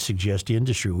job might suggest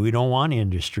industry. We don't want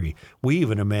industry. We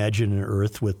even imagine an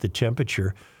Earth with the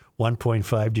temperature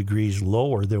 1.5 degrees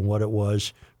lower than what it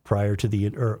was prior to the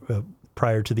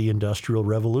Industrial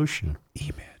Revolution.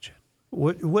 Imagine.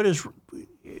 What is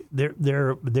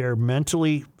they're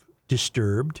mentally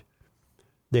disturbed.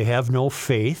 They have no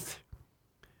faith.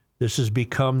 This has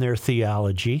become their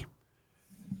theology,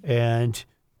 and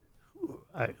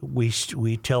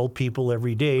we tell people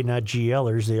every day, not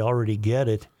GLers, they already get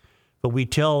it, but we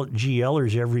tell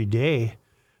GLers every day,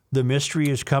 the mystery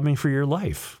is coming for your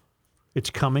life. It's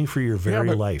coming for your very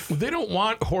but life. They don't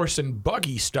want horse and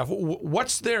buggy stuff.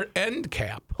 What's their end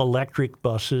cap? Electric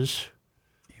buses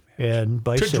and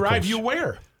bicycles. To drive you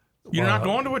where? You're not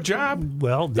going to a job?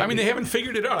 Well, I mean, they haven't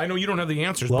figured it out. I know you don't have the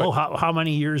answers. Well, but how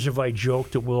many years have I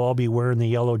joked that we'll all be wearing the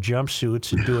yellow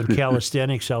jumpsuits and doing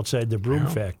calisthenics outside the broom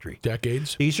factory?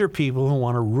 Decades. These are people who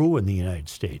want to ruin the United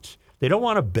States. They don't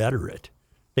want to better it.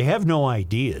 They have no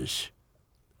ideas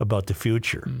about the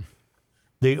future.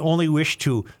 They only wish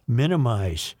to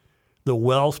minimize the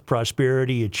wealth,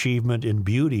 prosperity, achievement, and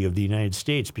beauty of the United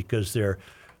States because they're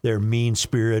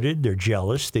mean-spirited, they're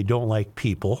jealous, they don't like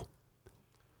people,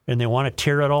 and they want to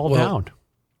tear it all down.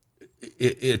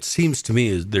 It seems to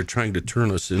me they're trying to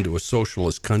turn us into a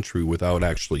socialist country without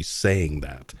actually saying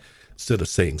that. Instead of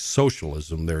saying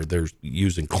socialism, they're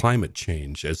using climate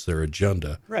change as their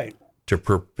agenda, Right. to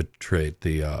perpetrate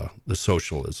the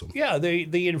socialism. Yeah,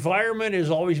 the environment has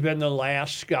always been the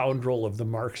last scoundrel of the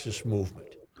Marxist movement.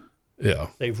 Yeah.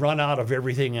 They've run out of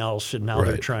everything else, and now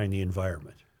they're Right. trying the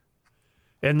environment.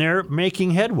 And they're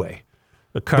making headway.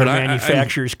 The car But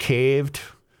manufacturers caved.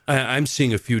 I'm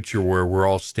seeing a future where we're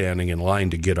all standing in line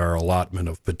to get our allotment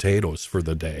of potatoes for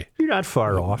the day You're not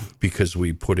far off. because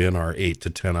we put in our 8 to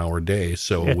 10 hour day.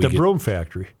 So At we the get, broom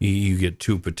factory. you get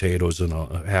 2 potatoes and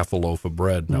a half a loaf of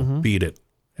bread. Now beat it,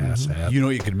 asshat. You know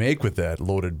what you can make with that?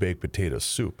 Loaded baked potato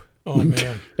soup. Oh,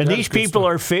 man. And That these is good people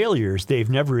stuff. are failures. They've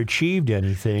never achieved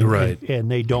anything. Right.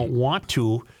 And they don't want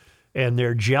to. And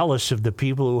they're jealous of the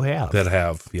people who have. That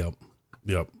have, yep,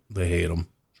 they hate them.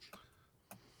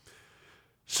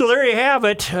 So there you have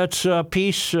it. That's a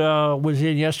piece was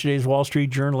in yesterday's Wall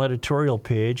Street Journal editorial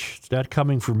page. It's not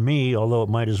coming from me, although it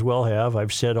might as well have.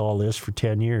 I've said all this for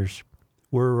 10 years.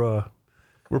 We're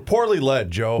poorly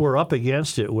led, Joe. We're up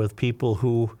against it with people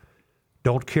who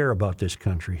don't care about this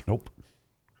country. Nope.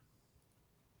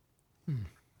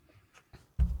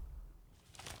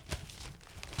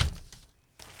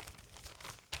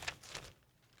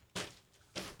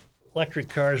 Electric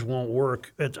cars won't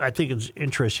work. I think it's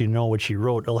interesting to know what she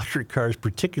wrote. Electric cars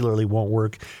particularly won't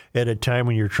work at a time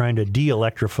when you're trying to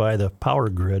de-electrify the power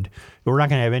grid. We're not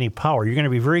going to have any power. You're going to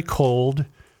be very cold.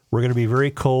 We're going to be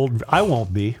very cold. I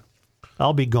won't be.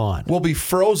 I'll be gone. We'll be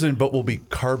frozen, but we'll be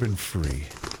carbon free.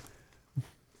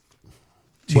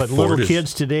 But little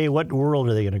kids today, what world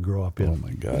are they going to grow up in? Oh,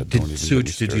 my God. Did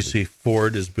you see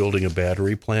Ford is building a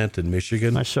battery plant in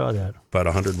Michigan? I saw that. About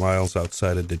 100 miles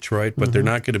outside of Detroit. But they're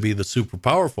not going to be the super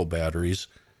powerful batteries.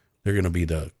 They're going to be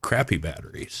the crappy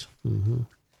batteries. Is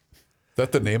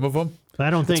that the name of them? I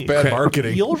don't think It's bad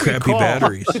marketing. Crappy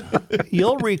batteries.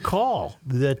 You'll recall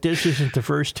that this isn't the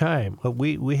first time.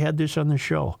 We had this on the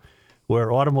show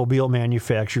where automobile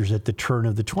manufacturers at the turn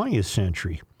of the 20th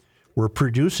century were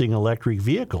producing electric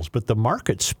vehicles, but the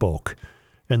market spoke,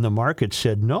 and the market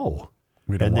said no.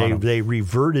 And they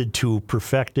reverted to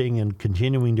perfecting and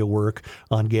continuing to work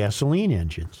on gasoline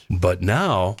engines. But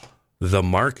now the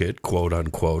market, quote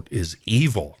unquote, is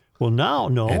evil. Well, now,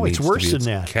 no, it's worse than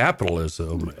that.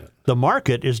 Capitalism. The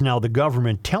market is now the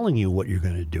government telling you what you're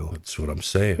going to do. That's what I'm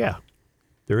saying. Yeah.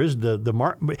 There is the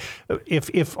market.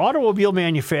 If automobile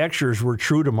manufacturers were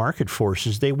true to market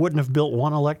forces, they wouldn't have built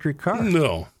one electric car.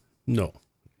 No.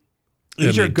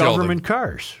 These are government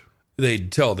cars.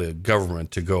 They'd tell the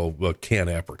government to go can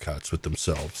apricots with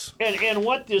themselves. And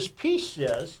what this piece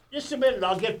says, just a minute,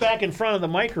 I'll get back in front of the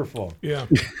microphone. Yeah.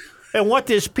 And what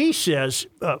this piece says,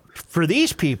 for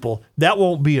these people, that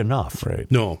won't be enough. Right.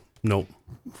 No.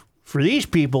 For these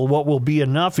people, what will be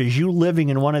enough is you living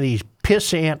in one of these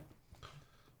pissant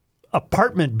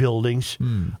apartment buildings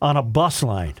on a bus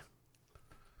line.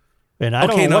 And I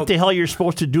don't know what the hell you're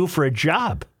supposed to do for a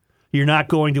job. You're not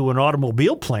going to an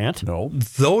automobile plant. No.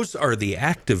 Those are the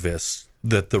activists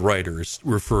that the writer is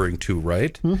referring to,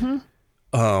 right?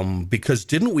 Mm-hmm. Because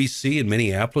didn't we see in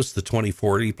Minneapolis the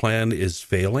 2040 plan is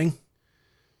failing?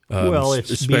 Well,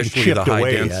 it's especially being chipped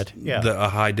away at. Yeah. The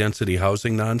high density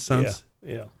housing nonsense.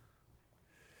 Yeah.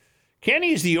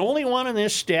 Kenny's the only one on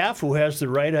this staff who has the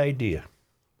right idea.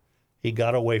 He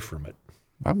got away from it.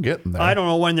 I'm getting there. I don't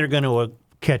know when they're going to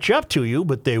catch up to you,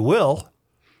 but they will.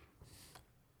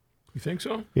 You think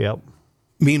so? Yep.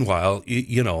 Meanwhile,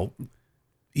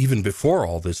 even before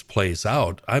all this plays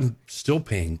out, I'm still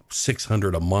paying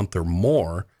 $600 a month or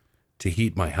more to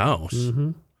heat my house.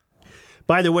 Mm-hmm.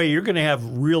 By the way, you're going to have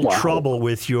real trouble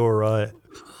with your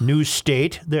new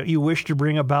state that you wish to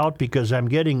bring about, because I'm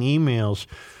getting emails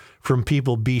from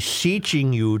people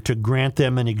beseeching you to grant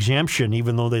them an exemption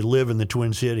even though they live in the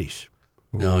Twin Cities.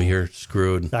 No, you're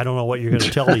screwed. I don't know what you're going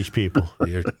to tell these people.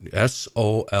 You're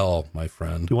SOL, my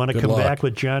friend. You want to come back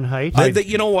with John Haidt?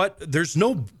 You know what? There's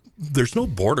no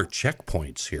border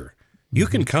checkpoints here. You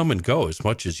can come and go as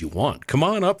much as you want. Come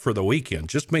on up for the weekend.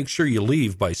 Just make sure you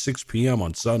leave by 6 p.m.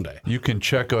 on Sunday. You can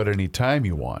check out any time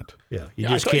you want. Yeah, you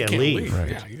just can't leave.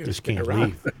 Right. Yeah, you just can't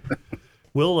leave.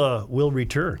 We'll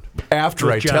return.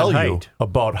 After I tell you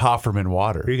about Hofferman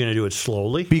Water. Are you going to do it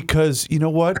slowly? Because you know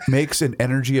what makes an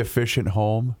energy-efficient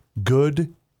home?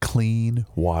 Good, clean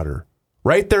water.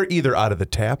 Right there, either out of the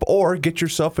tap or get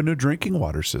yourself a new drinking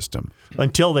water system.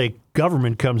 Until the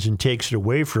government comes and takes it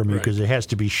away from you, because it has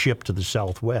to be shipped to the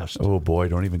Southwest. Oh, boy,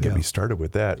 don't even get me started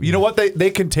with that. You know what?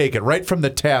 They can take it right from the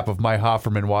tap of my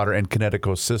Hofferman Water and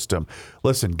Connecticut system.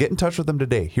 Listen, get in touch with them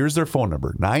today. Here's their phone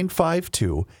number,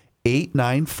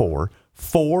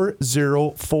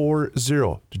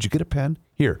 952-894-4040. Did you get a pen?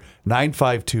 Here,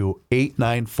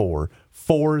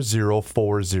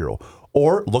 952-894-4040.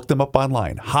 Or look them up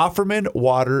online,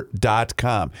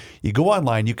 HoffermanWater.com. You go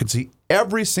online, you can see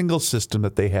every single system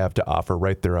that they have to offer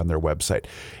right there on their website.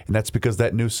 And that's because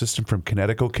that new system from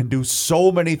Connecticut can do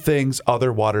so many things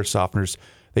other water softeners,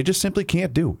 they just simply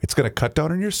can't do. It's going to cut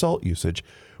down on your salt usage,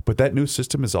 but that new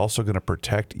system is also going to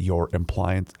protect your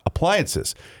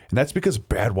appliances. And that's because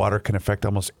bad water can affect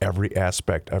almost every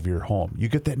aspect of your home. You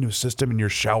get that new system and your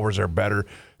showers are better.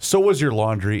 So is your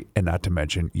laundry, and not to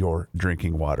mention your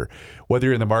drinking water. Whether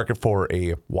you're in the market for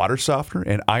a water softener,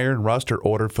 an iron rust or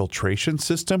odor filtration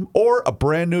system, or a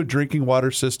brand new drinking water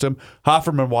system,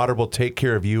 Hofferman Water will take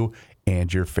care of you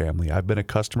and your family. I've been a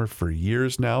customer for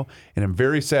years now, and I'm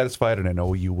very satisfied, and I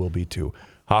know you will be too.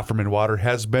 Hofferman Water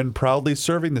has been proudly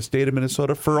serving the state of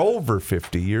Minnesota for over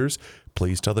 50 years.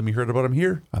 Please tell them you heard about them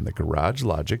here on the Garage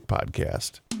Logic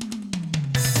Podcast.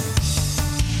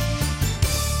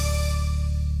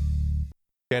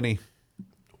 Kenny.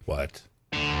 What?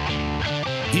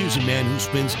 Here's a man who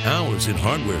spends hours in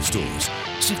hardware stores,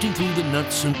 sifting through the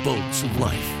nuts and bolts of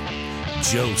life.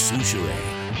 Joe Soucheray.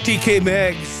 TK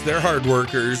Mags, they're hard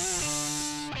workers.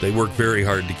 They work very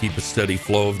hard to keep a steady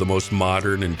flow of the most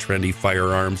modern and trendy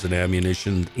firearms and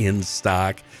ammunition in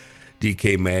stock.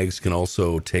 DK Mags can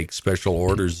also take special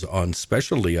orders on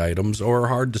specialty items or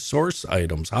hard-to-source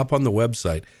items. Hop on the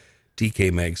website,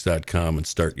 DKMags.com and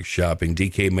start your shopping.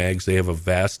 DK Mags, they have a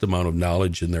vast amount of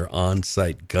knowledge in their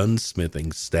on-site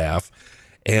gunsmithing staff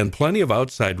and plenty of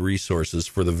outside resources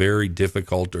for the very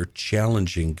difficult or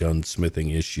challenging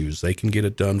gunsmithing issues. They can get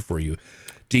it done for you.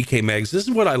 DK Mags, this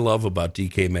is what I love about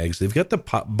DK Mags. They've got the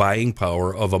buying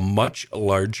power of a much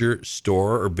larger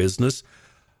store or business,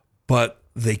 but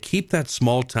they keep that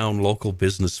small town local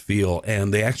business feel,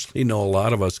 and they actually know a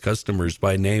lot of us customers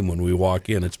by name when we walk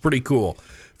in. It's pretty cool.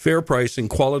 Fair pricing,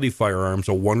 quality firearms,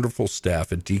 a wonderful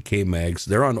staff at DK Mags.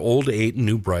 They're on Old 8 in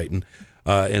New Brighton,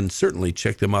 and certainly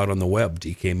check them out on the web,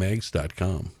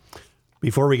 dkmags.com.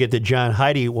 Before we get to John,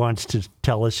 Heidi wants to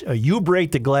tell us, you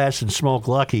break the glass and smoke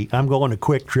lucky. I'm going a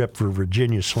quick trip for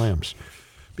Virginia Slims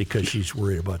because she's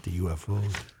worried about the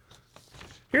UFOs.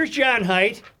 Here's John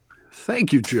Height.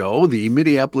 Thank you, Joe. The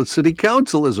Minneapolis City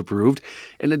Council has approved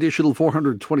an additional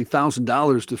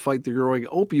 $420,000 to fight the growing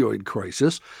opioid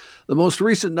crisis. The most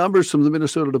recent numbers from the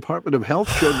Minnesota Department of Health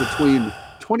showed between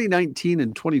 2019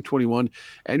 and 2021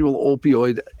 annual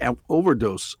opioid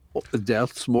overdose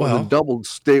deaths more than doubled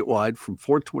statewide from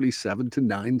 427 to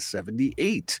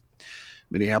 978.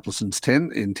 Minneapolis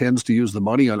intends to use the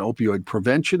money on opioid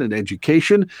prevention and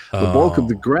education. The bulk of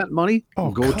the grant money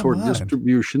will go toward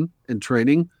distribution and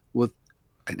training with,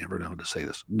 I never know how to say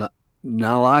this,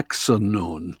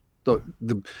 naloxone, the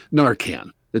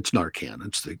Narcan. It's Narcan.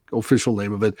 It's the official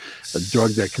name of it, a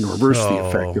drug that can reverse the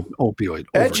effect of opioid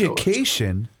overdose.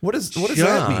 Education? What does that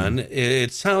John, mean?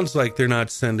 It sounds like they're not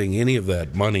sending any of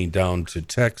that money down to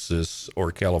Texas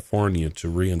or California to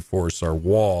reinforce our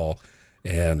wall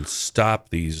and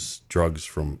stop these drugs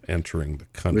from entering the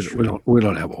country. We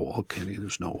don't have a wall, Kenny.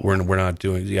 There's no wall. We're not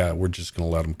doing. Yeah, we're just going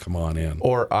to let them come on in.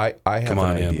 Or I have an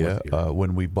idea.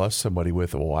 When we bust somebody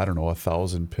with,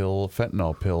 1,000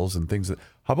 fentanyl pills and things.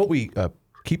 How about we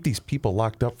keep these people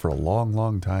locked up for a long,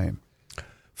 long time?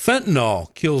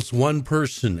 Fentanyl kills one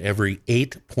person every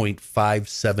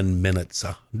 8.57 minutes.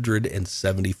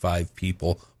 175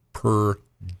 people per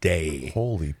day.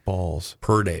 Holy balls!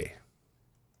 Per day.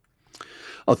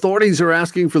 Authorities are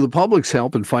asking for the public's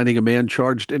help in finding a man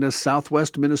charged in a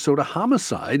Southwest Minnesota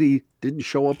homicide. He didn't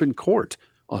show up in court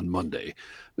on Monday.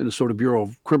 Minnesota Bureau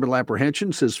of Criminal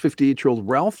Apprehension says 58-year-old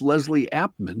Ralph Leslie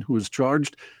Appman, who was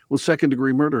charged with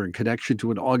second-degree murder in connection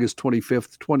to an August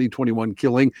 25th, 2021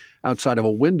 killing outside of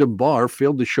a Wyndham bar,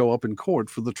 failed to show up in court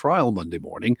for the trial Monday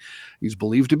morning. He's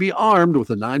believed to be armed with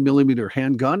a 9mm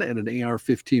handgun and an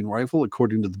AR-15 rifle,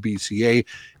 according to the BCA,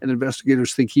 and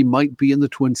investigators think he might be in the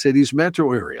Twin Cities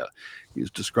metro area.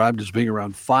 He's described as being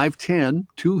around 5'10",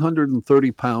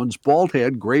 230 pounds, bald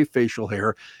head, gray facial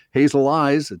hair, hazel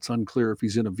eyes. It's unclear if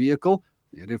he's in a vehicle,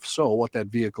 and if so, what that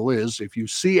vehicle is. If you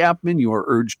see Appman, you are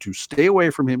urged to stay away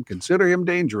from him, consider him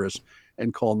dangerous,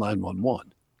 and call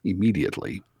 911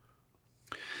 immediately.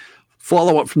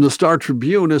 Follow-up from the Star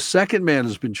Tribune. A second man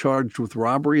has been charged with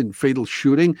robbery and fatal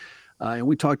shooting. And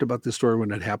we talked about this story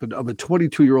when it happened, of a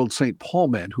 22-year-old St. Paul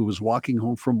man who was walking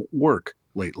home from work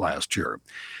late last year.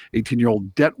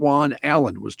 18-year-old Detwan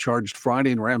Allen was charged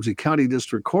Friday in Ramsey County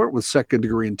District Court with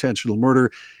second-degree intentional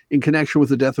murder in connection with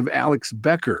the death of Alex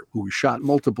Becker, who was shot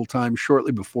multiple times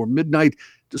shortly before midnight,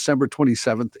 December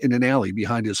 27th, in an alley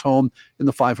behind his home in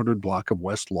the 500 block of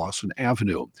West Lawson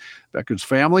Avenue. Becker's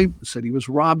family said he was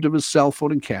robbed of his cell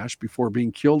phone and cash before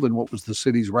being killed in what was the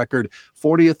city's record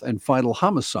 40th and final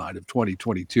homicide of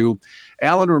 2022.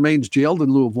 Allen remains jailed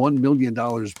in lieu of $1 million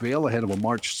bail ahead of a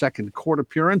March 2nd court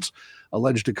appearance.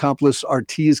 Alleged accomplice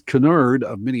Artis Kennard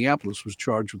of Minneapolis was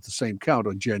charged with the same count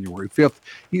on January 5th.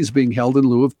 He's being held in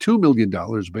lieu of $2 million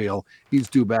bail. He's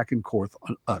due back in court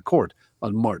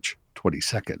on March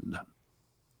 22nd.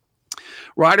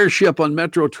 Ridership on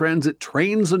Metro Transit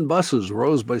trains and buses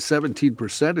rose by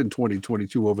 17% in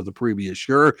 2022 over the previous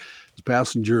year as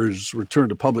passengers returned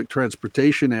to public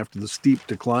transportation after the steep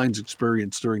declines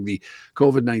experienced during the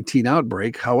COVID-19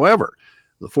 outbreak. However,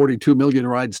 the 42 million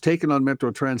rides taken on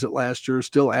Metro Transit last year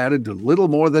still added to little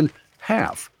more than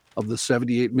half of the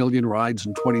 78 million rides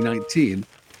in 2019,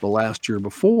 the last year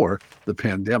before the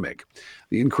pandemic.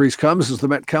 The increase comes as the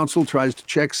Met Council tries to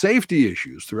check safety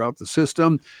issues throughout the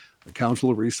system. The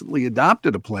council recently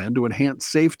adopted a plan to enhance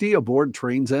safety aboard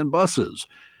trains and buses.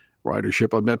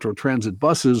 Ridership on Metro Transit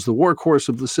buses, the workhorse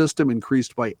of the system,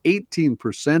 increased by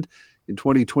 18% in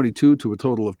 2022 to a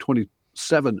total of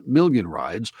 27 million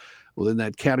rides. Within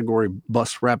that category,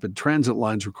 bus rapid transit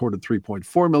lines recorded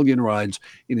 3.4 million rides,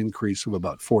 an increase of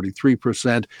about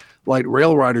 43%. Light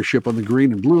rail ridership on the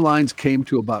green and blue lines came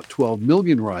to about 12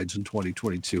 million rides in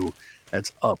 2022.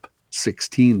 That's up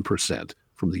 16%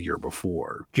 from the year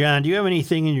before. John, do you have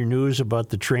anything in your news about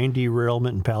the train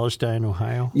derailment in Palestine,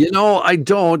 Ohio? You know, I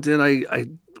don't, and I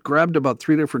grabbed about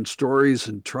 3 different stories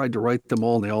and tried to write them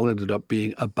all, and they all ended up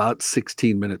being about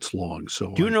 16 minutes long.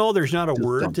 So Do you know there's not a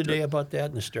word dumped today about that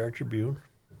in the Star Tribune?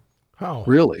 How?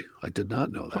 Really? I did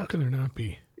not know that. How can there not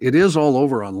be? It is all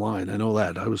over online. I know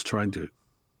that. I was trying to,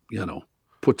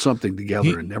 put something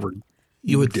together and never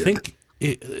You would did. think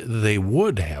they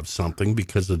would have something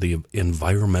because of the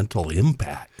environmental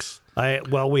impacts.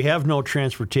 We have no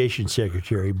transportation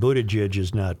secretary. Buttigieg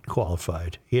is not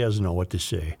qualified. He doesn't know what to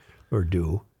say or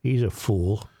do. He's a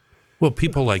fool. Well,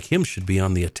 people like him should be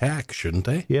on the attack, shouldn't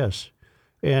they? Yes.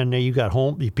 And you got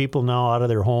people now out of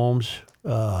their homes,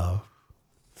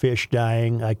 fish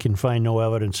dying. I can find no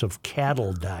evidence of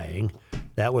cattle dying.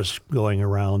 That was going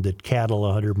around that cattle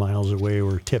 100 miles away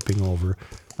were tipping over.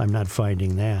 I'm not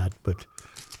finding that, but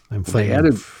I'm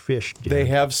finding fish dead. They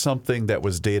have something that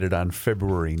was dated on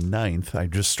February 9th. I'm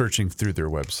just searching through their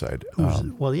website.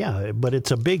 Well, yeah, but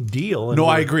it's a big deal. And No,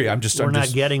 I agree. We're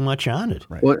not getting much on it.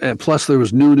 Right. Well, and plus, there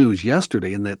was new news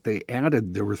yesterday in that they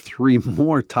added there were 3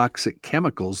 more toxic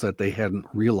chemicals that they hadn't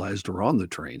realized were on the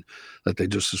train that they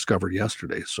just discovered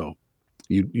yesterday. So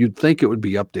you'd think it would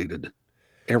be updated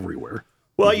everywhere.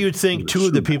 Well, you'd think, too,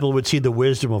 that people would see the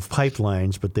wisdom of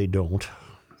pipelines, but they don't.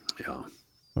 Yeah.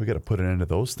 We got to put an end to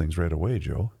those things right away,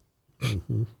 Joe.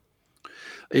 Mm-hmm.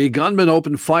 A gunman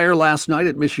opened fire last night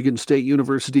at Michigan State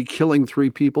University, killing 3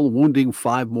 people, wounding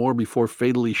 5 more before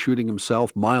fatally shooting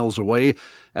himself miles away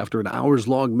after an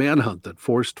hours-long manhunt that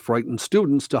forced frightened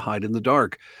students to hide in the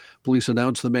dark. Police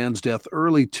announced the man's death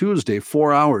early Tuesday,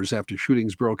 4 hours after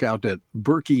shootings broke out at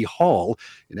Berkey Hall,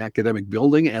 an academic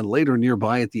building, and later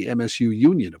nearby at the MSU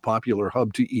Union, a popular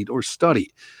hub to eat or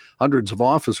study. Hundreds of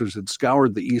officers had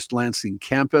scoured the East Lansing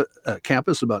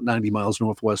campus about 90 miles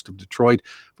northwest of Detroit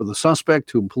for the suspect,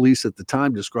 whom police at the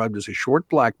time described as a short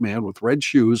black man with red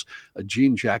shoes, a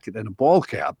jean jacket, and a ball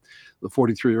cap. The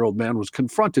 43-year-old man was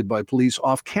confronted by police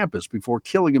off campus before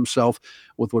killing himself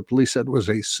with what police said was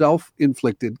a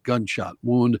self-inflicted gunshot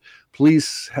wound.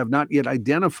 Police have not yet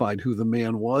identified who the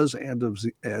man was, and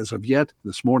as of yet,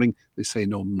 this morning, they say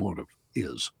no motive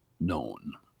is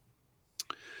known.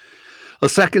 A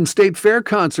second state fair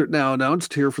concert now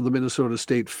announced here for the Minnesota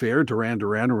State Fair. Duran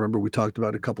Duran, remember we talked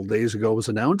about a couple days ago, was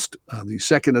announced. The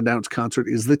second announced concert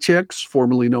is the Chicks,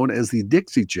 formerly known as the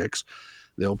Dixie Chicks.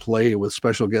 They'll play with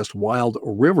special guest Wild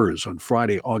Rivers on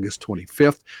Friday, August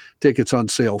 25th. Tickets on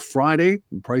sale Friday.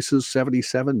 Prices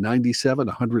 $77, $97,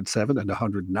 $107, and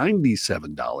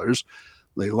 $197.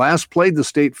 They last played the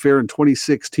State Fair in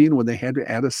 2016 when they had to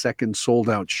add a second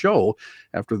sold-out show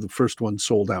after the first one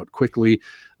sold out quickly.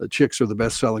 The Chicks are the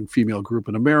best-selling female group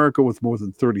in America with more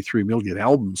than 33 million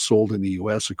albums sold in the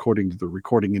U.S., according to the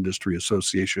Recording Industry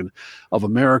Association of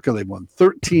America. They've won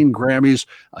 13 Grammys.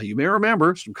 You may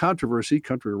remember some controversy.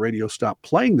 Country radio stopped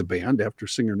playing the band after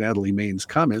singer Natalie Maine's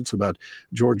comments about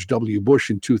George W. Bush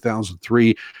in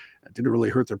 2003. It didn't really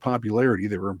hurt their popularity.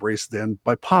 They were embraced then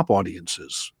by pop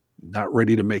audiences. Not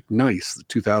Ready to Make Nice, the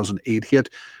 2008 hit,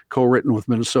 co-written with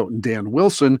Minnesotan Dan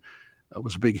Wilson,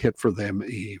 was a big hit for them,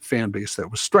 a fan base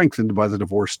that was strengthened by the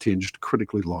divorce-tinged,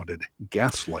 critically lauded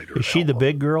Gaslighter. Is she the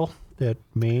big girl that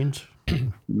means?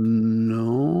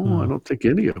 No, I don't think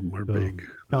any of them are big.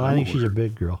 No, I think she's a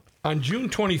big girl. On June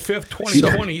 25th,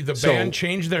 2020, the band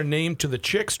changed their name to the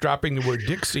Chicks, dropping the word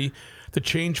Dixie. The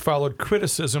change followed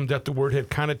criticism that the word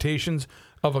had connotations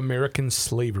of American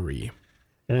slavery.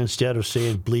 And instead of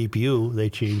saying bleep you, they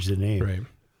changed the name. Right.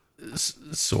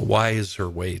 So why is her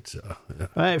weight?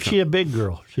 She's a big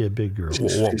girl. She's a big girl.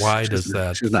 Why does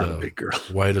that? She's not a big girl.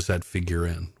 Why does that figure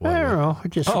in? I don't know.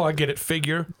 I get it.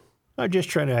 Figure. I'm just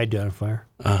trying to identify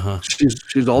her.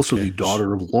 She's also the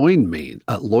daughter of Lloyd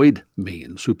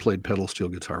Maines, who played pedal steel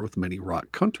guitar with many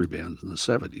rock country bands in the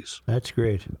 70s. That's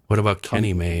great. What about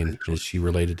Kenny Mayne? Is she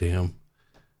related to him?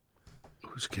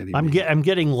 Who's Kenny I'm Mayne?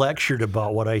 getting lectured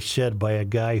about what I said by a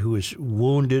guy who has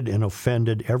wounded and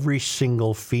offended every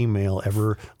single female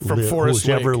ever who's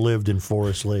ever lived in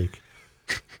Forest Lake.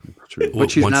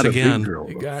 But she's Once not again, a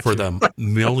big girl. for the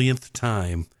millionth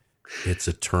time, it's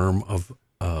a term of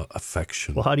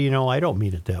affection. Well, how do you know I don't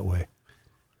mean it that way?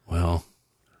 Well,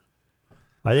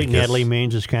 I think Natalie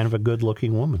Maines is kind of a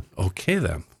good-looking woman. Okay,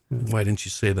 then. Why didn't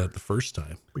you say that the first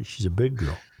time? She's a big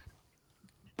girl.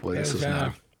 Boy, this is not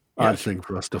an odd thing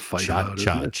for us to fight about.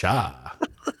 Cha-cha-cha.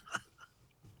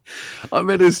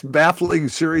 Amid this baffling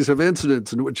series of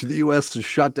incidents in which the U.S. has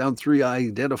shot down 3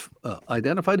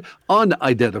 unidentified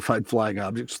flying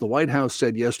objects, the White House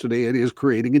said yesterday it is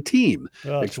creating a team.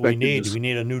 That's what we need. We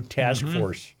need a new task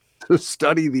force. to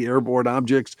study the airborne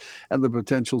objects and the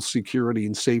potential security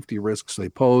and safety risks they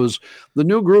pose. The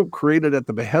new group, created at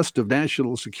the behest of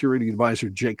National Security Advisor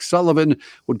Jake Sullivan,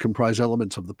 would comprise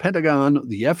elements of the Pentagon,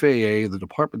 the FAA, the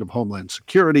Department of Homeland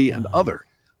Security, and other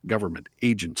government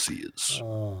agencies.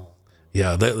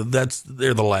 Yeah,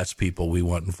 they're the last people we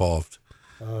want involved.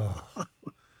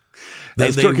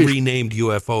 They renamed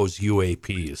UFOs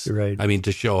UAPs. Right. I mean,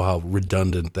 to show how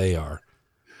redundant they are.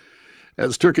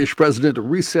 As Turkish President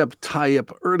Recep Tayyip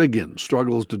Erdogan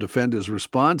struggles to defend his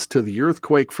response to the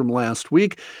earthquake from last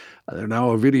week, there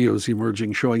now are videos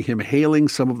emerging showing him hailing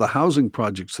some of the housing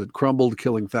projects that crumbled,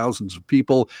 killing thousands of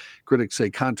people. Critics say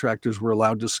contractors were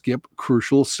allowed to skip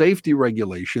crucial safety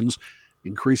regulations,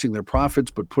 increasing their profits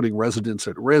but putting residents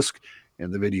at risk.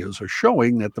 And the videos are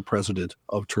showing that the president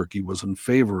of Turkey was in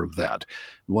favor of that.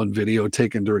 One video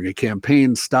taken during a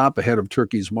campaign stop ahead of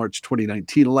Turkey's March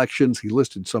 2019 elections, he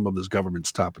listed some of his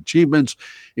government's top achievements,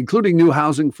 including new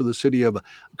housing for the city of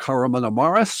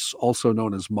Kahramanmaraş, also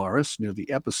known as Maras, near the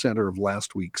epicenter of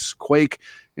last week's quake.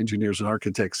 Engineers and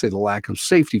architects say the lack of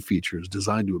safety features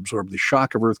designed to absorb the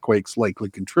shock of earthquakes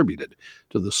likely contributed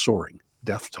to the soaring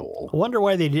death toll. I wonder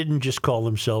why they didn't just call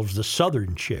themselves the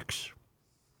Southern Chicks.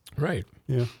 Right.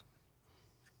 Yeah.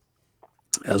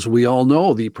 As we all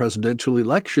know, the presidential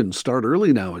elections start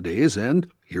early nowadays, and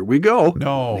here we go.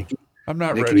 No, I'm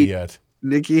not ready yet.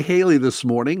 Nikki Haley this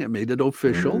morning made it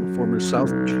official. Former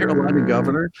South Carolina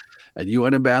governor and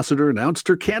UN ambassador announced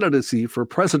her candidacy for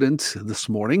president this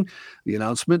morning. The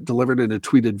announcement, delivered in a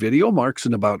tweeted video, marks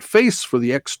an about-face for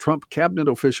the ex-Trump cabinet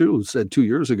official who said 2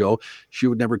 years ago she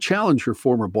would never challenge her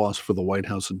former boss for the White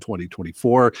House in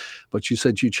 2024. But she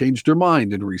said she changed her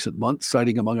mind in recent months,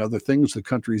 citing, among other things, the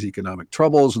country's economic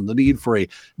troubles and the need for a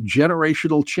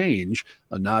generational change,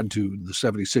 a nod to the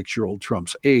 76-year-old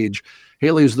Trump's age.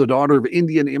 Haley is the daughter of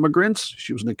Indian immigrants.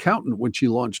 She was an accountant when she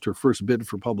launched her first bid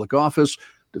for public office,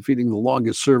 defeating the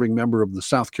longest-serving member of the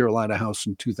South Carolina House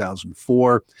in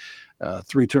 2004.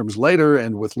 3 terms later,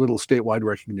 and with little statewide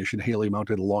recognition, Haley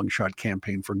mounted a long-shot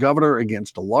campaign for governor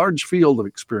against a large field of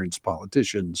experienced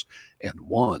politicians and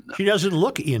won. She doesn't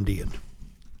look Indian.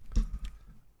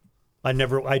 I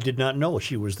did not know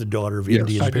she was the daughter of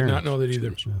Indian parents. I did not know that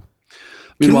either.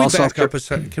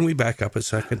 Can we back up a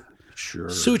second? Sure.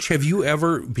 Such, have you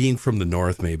ever, being from the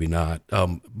North, maybe not,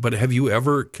 but have you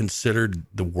ever considered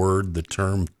the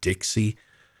term Dixie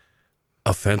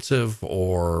offensive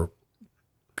or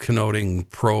connoting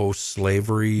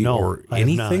pro-slavery or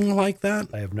anything like that?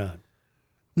 I have not.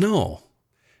 No.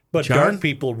 But John? dark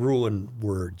people ruin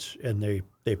words, and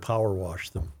they power wash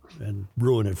them and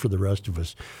ruin it for the rest of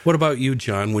us. What about you,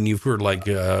 John, when you've heard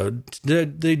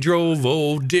they drove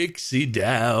old Dixie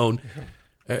down?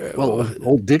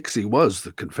 Old Dixie was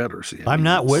the Confederacy. I'm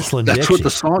not whistling Dixie. That's what the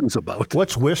song's about.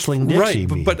 What's whistling Dixie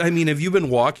mean? But I mean, have you been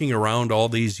walking around all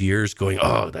these years going,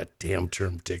 oh, that damn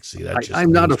term Dixie?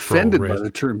 I'm not offended by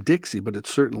the term Dixie, but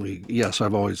it's certainly, yes,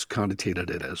 I've always connotated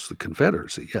it as the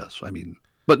Confederacy, yes. I mean,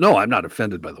 but no, I'm not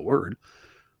offended by the word.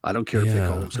 I don't care if they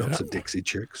call themselves the Dixie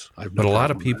Chicks. But a lot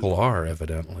of people are,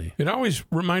 evidently. It always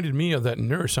reminded me of that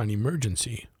nurse on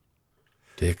Emergency.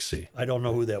 Dixie. I don't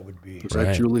know who that would be. Was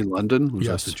that Julie London? Was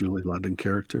that the Julie London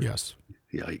character? Yes.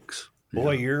 Yikes.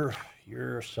 Boy, you're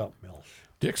something else.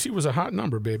 Dixie was a hot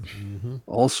number, babe. Mm-hmm.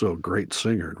 Also a great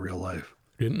singer in real life.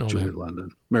 Didn't know Julie that. London.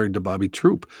 Married to Bobby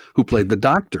Troop, who played the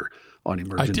doctor on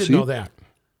Emergency. I did know that.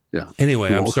 Yeah.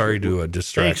 Anyway, I'm sorry to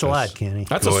distract Thanks a lot, Kenny.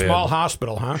 That's a small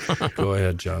hospital, huh? Go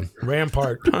ahead, John.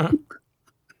 Rampart.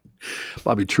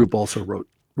 Bobby Troop also wrote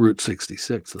Route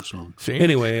 66, the song. See?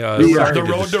 Anyway, the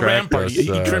road to Rampart. He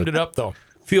trimmed it up, though.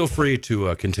 Feel free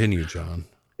to continue, John.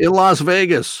 In Las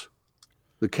Vegas,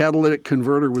 the catalytic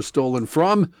converter was stolen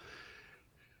from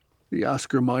the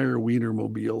Oscar Mayer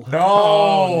Wienermobile.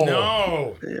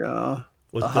 No. Yeah.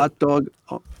 A hot dog.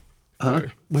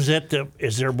 Was that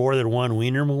is there more than one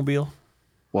Wienermobile?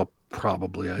 Well,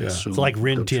 probably, I assume. It's like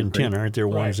Rin Tin Tin, aren't there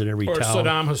ones in every or town? Or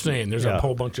Saddam Hussein. There's a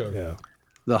whole bunch of... Yeah.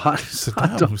 The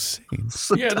Saddam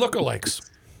Hussein. Yeah, lookalikes.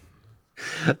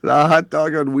 The hot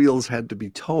dog on wheels had to be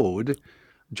towed.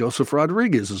 Joseph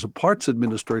Rodriguez is a parts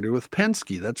administrator with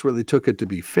Penske. That's where they took it to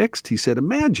be fixed. He said,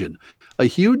 imagine a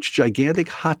huge, gigantic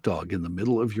hot dog in the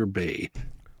middle of your bay.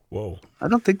 Whoa. I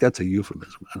don't think that's a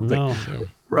euphemism. I don't No. think.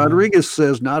 Rodriguez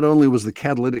says not only was the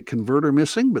catalytic converter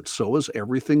missing, but so was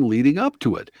everything leading up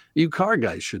to it. You car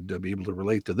guys should be able to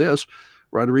relate to this.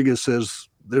 Rodriguez says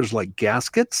there's like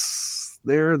gaskets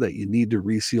there that you need to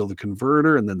reseal the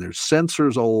converter, and then there's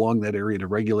sensors all along that area to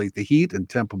regulate the heat and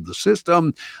temp of the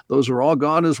system. Those are all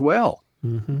gone as well.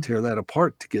 Mm-hmm. Tear that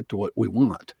apart to get to what we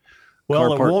want.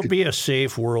 Well, it won't be a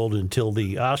safe world until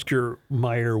the Oscar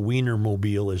Mayer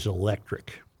Wienermobile is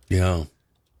electric. Yeah.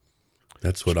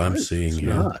 That's what I'm seeing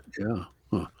here. Not, yeah.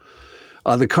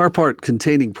 Huh. The car part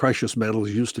containing precious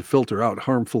metals used to filter out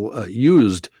harmful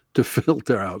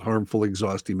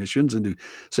exhaust emissions into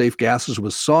safe gases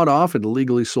was sawed off and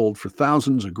illegally sold for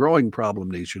thousands, a growing problem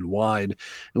nationwide.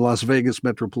 And Las Vegas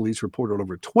Metro Police reported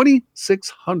over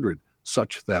 2,600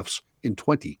 such thefts in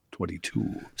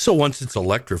 2022. So once it's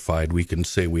electrified, we can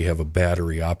say we have a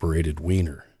battery-operated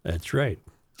wiener. That's right.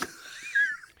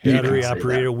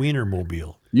 Battery-operated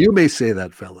Wienermobile. You may say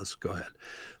that, fellas. Go ahead.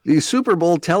 The Super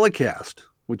Bowl telecast,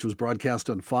 which was broadcast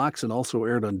on Fox and also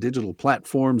aired on digital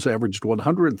platforms, averaged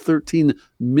 113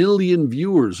 million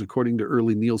viewers, according to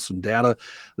early Nielsen data.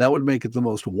 That would make it the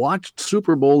most watched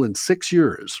Super Bowl in 6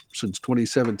 years since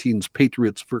 2017's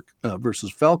Patriots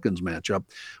versus Falcons matchup,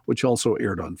 which also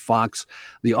aired on Fox.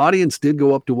 The audience did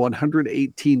go up to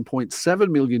 118.7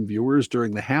 million viewers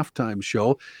during the halftime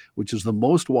show, which is the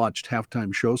most watched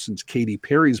halftime show since Katy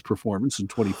Perry's performance in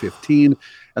 2015,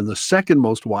 and the second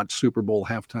most watched Super Bowl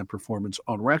halftime performance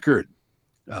on record.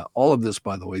 All of this,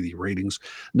 by the way, the ratings,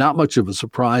 not much of a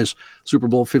surprise. Super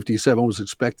Bowl 57 was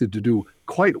expected to do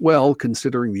quite well,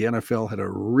 considering the NFL had a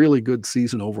really good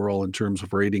season overall in terms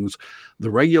of ratings. The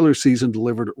regular season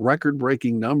delivered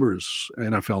record-breaking numbers,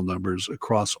 NFL numbers,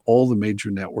 across all the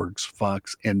major networks,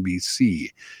 Fox, NBC,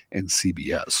 and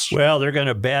CBS. Well, they're going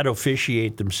to bad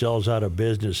officiate themselves out of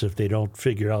business if they don't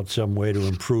figure out some way to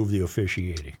improve the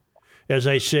officiating. As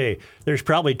I say, there's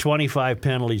probably 25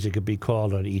 penalties that could be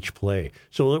called on each play.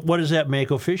 So what does that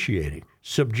make officiating?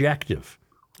 Subjective,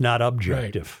 not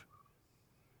objective.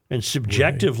 Right. And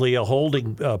subjectively, a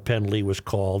holding penalty was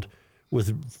called with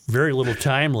very little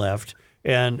time left,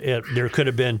 and there could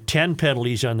have been 10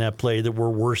 penalties on that play that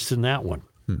were worse than that one.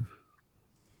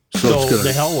 So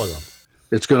the hell with them.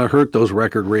 It's going to hurt those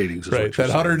record ratings. Right. That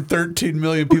 113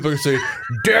 million people are saying,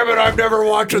 damn it, I'm never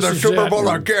watching the Super Bowl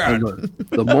again.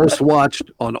 The most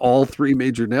watched on all three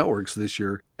major networks this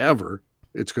year ever.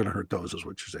 It's going to hurt those, is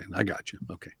what you're saying. I got you.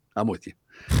 Okay. I'm with you.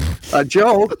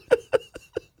 Joe,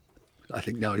 I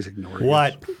think now he's ignoring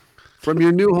what? From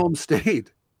your new home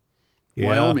state,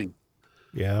 Wyoming.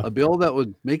 Yeah. A bill that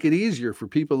would make it easier for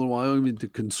people in Wyoming to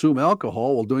consume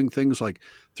alcohol while doing things like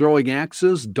throwing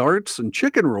axes, darts, and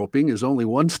chicken roping is only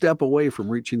one step away from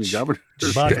reaching the governor.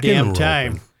 It's about damn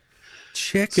time.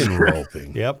 Chicken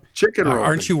roping. Yep. Chicken roping.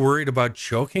 Aren't you worried about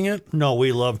choking it? No,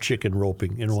 we love chicken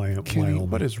roping in Wyoming. Kenny,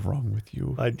 what is wrong with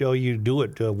you? I know you do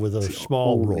it with a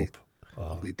small rope.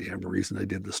 The damn reason I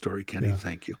did the story, Kenny. Yeah.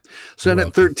 Thank you.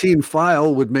 Senate 13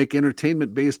 file would make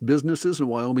entertainment-based businesses in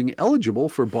Wyoming eligible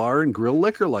for bar and grill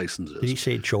liquor licenses. Did he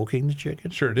say choking the chicken?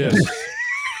 Sure did.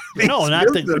 No, not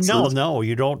the, no.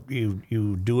 You don't.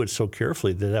 You do it so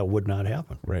carefully that would not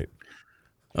happen. Right.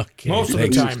 Okay. Most of the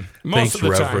time. Thanks,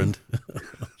 Reverend.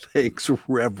 Thanks,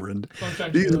 Reverend.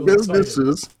 These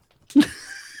businesses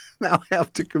now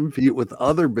have to compete with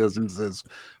other businesses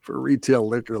for retail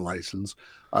liquor license.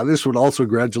 This would also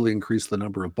gradually increase the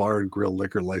number of bar and grill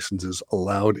liquor licenses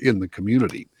allowed in the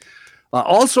community.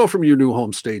 Also from your new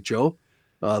home state, Joe,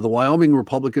 the Wyoming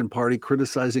Republican Party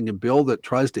criticizing a bill that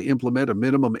tries to implement a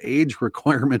minimum age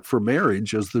requirement for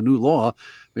marriage as the new law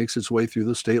makes its way through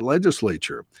the state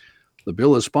legislature. The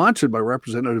bill is sponsored by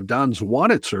Representative Don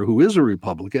Zwanitzer, who is a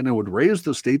Republican, and would raise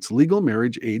the state's legal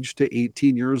marriage age to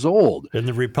 18 years old. And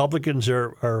the Republicans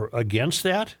are against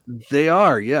that? They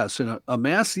are, yes. In a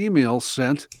mass email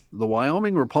sent, the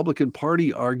Wyoming Republican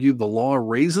Party argued the law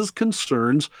raises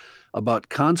concerns about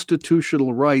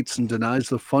constitutional rights and denies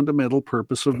the fundamental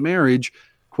purpose of marriage.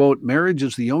 Quote, marriage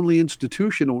is the only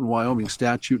institution in Wyoming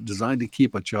statute designed to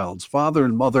keep a child's father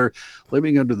and mother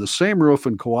living under the same roof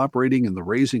and cooperating in the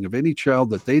raising of any child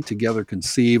that they together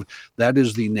conceive. That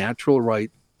is the natural right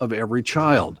of every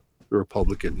child, the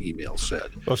Republican email said.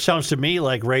 Well, it sounds to me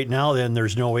like right now then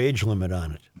there's no age limit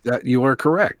on it. That you are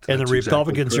correct. And the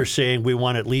Republicans are saying we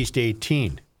want at least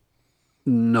 18.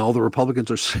 No, the Republicans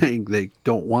are saying they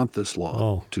don't want this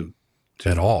law to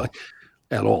at all.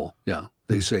 At all, yeah.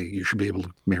 They say you should be able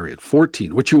to marry at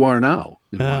 14, which you are now.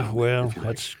 Well,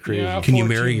 that's crazy. Yeah, can you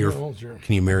marry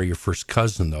your first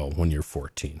cousin though when you're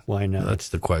 14? Why not? That's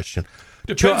the question.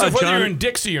 Depends on whether you're in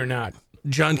Dixie or not.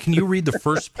 John, can you read the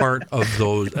first part of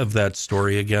that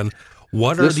story again?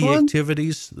 What are the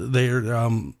activities there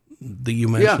that you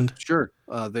mentioned? Yeah, sure.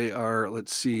 They are.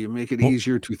 Let's see. Make it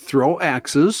easier to throw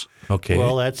axes. Okay.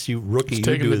 Well, that's you, rookie. Just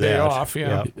taking the day off.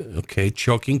 Yeah. Okay.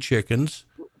 Choking chickens.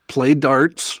 Play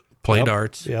darts.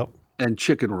 Darts. Yep. And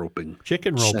chicken roping.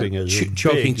 Chicken roping is a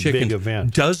choking big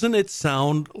event. Doesn't it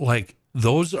sound like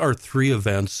those are three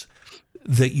events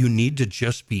that you need to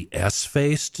just be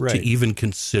S-faced to even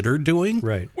consider doing.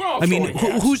 Right. Well, I mean,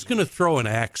 who's going to throw an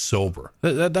axe sober?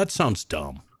 That sounds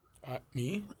dumb.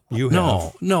 Me? You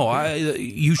have.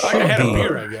 You should I had be. a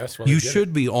beer, I guess. You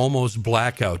should be almost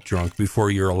blackout drunk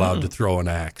before you're allowed to throw an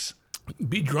axe.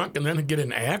 Be drunk and then get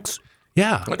an axe?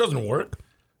 Yeah. That doesn't work.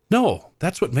 No,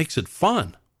 that's what makes it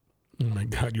fun. Oh, my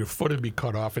God. Your foot would be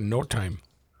cut off in no time.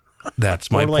 That's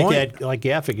my like point. Like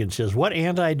Gaffigan says, what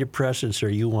antidepressants are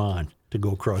you on to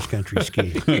go cross-country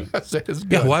skiing? Yes, that is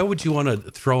good. Yeah, why would you want to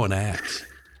throw an axe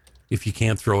if you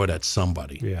can't throw it at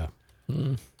somebody? Yeah.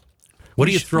 What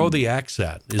do you throw the axe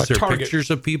at? Is there target. pictures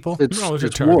of people? It's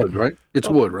target. wood, right? It's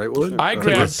wood, right? Wood? I Like a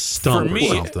grabbed, stump or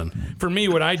something. For me,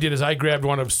 what I did is I grabbed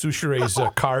one of Souchere's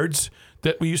cards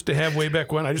that we used to have way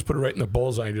back when. I just put it right in the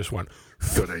bullseye and just went.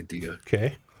 Good idea.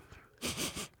 Okay.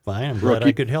 Fine. I'm glad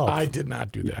I could help. I did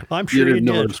not do that. I'm sure you did.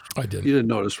 Notice, I did. You didn't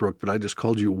notice, Rook, but I just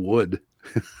called you wood.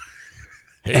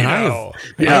 And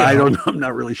I'm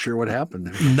not really sure what happened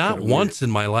there. Not once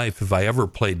in my life have I ever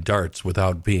played darts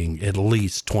without being at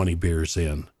least 20 beers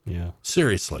in. Yeah.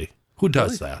 Seriously. Who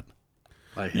does that?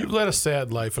 You led a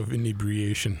sad life of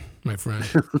inebriation, my friend.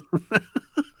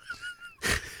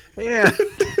 Yeah.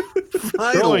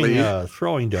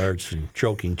 Throwing darts and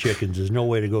choking chickens is no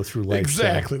way to go through life.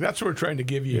 Exactly. That's what we're trying to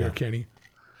give you here, Kenny.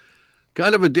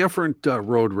 Kind of a different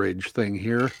road rage thing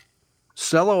here.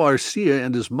 Cello Arcia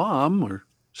and his mom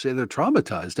say they're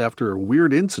traumatized after a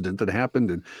weird incident that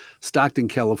happened in Stockton,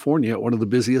 California at one of the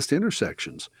busiest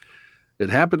intersections. It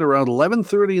happened around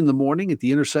 11:30 in the morning at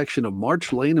the intersection of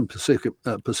March Lane and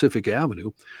Pacific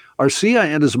Avenue. Arcia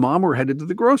and his mom were headed to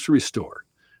the grocery store.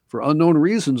 For unknown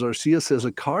reasons, Arcia says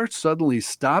a car suddenly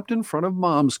stopped in front of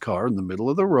Mom's car in the middle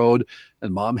of the road,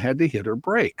 and Mom had to hit her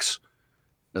brakes.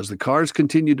 As the cars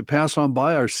continued to pass on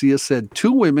by, Arcia said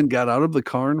two women got out of the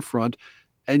car in front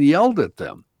and yelled at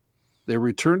them. They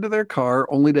returned to their car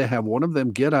only to have one of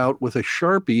them get out with a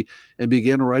Sharpie and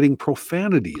began writing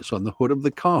profanities on the hood of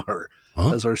the car,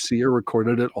 as Arcia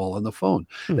recorded it all on the phone.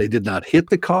 They did not hit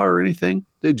the car or anything.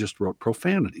 They just wrote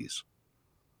profanities.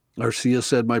 Arcia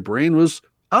said, my brain was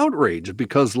outraged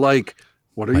because,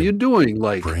 what are you doing?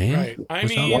 Right. I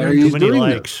mean, why are you doing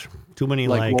likes? This? Too many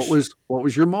likes. What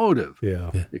was your motive?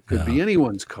 Yeah. It could be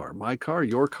anyone's car, my car,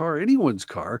 your car, anyone's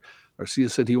car.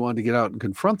 Arcia said he wanted to get out and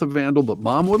confront the vandal, but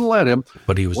Mom wouldn't let him.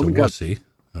 But he was a wussy.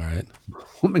 All right.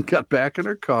 Woman got back in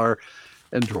her car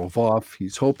and drove off.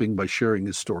 He's hoping by sharing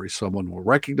his story, someone will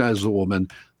recognize the woman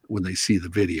when they see the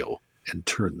video and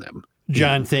turn them.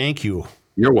 John, thank you.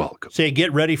 You're welcome. Say,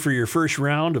 get ready for your first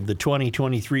round of the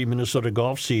 2023 Minnesota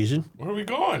golf season. Where are we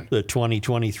going? The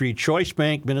 2023 Choice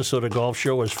Bank Minnesota Golf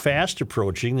Show is fast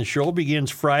approaching. The show begins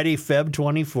Friday, Feb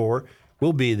 24.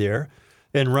 We'll be there.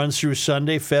 And runs through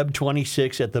Sunday, Feb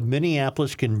 26 at the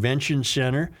Minneapolis Convention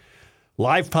Center.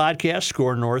 Live podcast,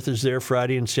 Score North is there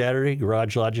Friday and Saturday.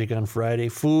 Garage Logic on Friday.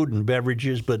 Food and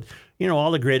beverages, but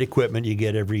all the great equipment you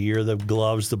get every year: the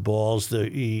gloves, the balls,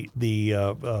 the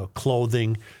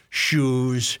clothing,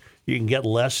 shoes. You can get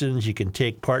lessons. You can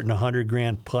take part in a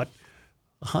 $100,000 putt.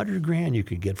 $100,000 you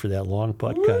could get for that long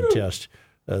putt contest.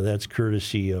 That's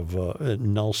courtesy of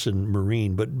Nelson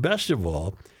Marine. But best of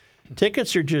all,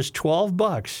 tickets are just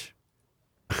 $12.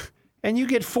 And you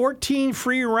get 14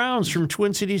 free rounds from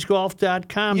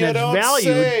TwinCitiesGolf.com. That's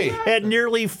valued at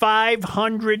nearly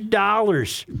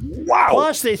 $500. Wow.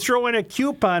 Plus, they throw in a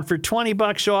coupon for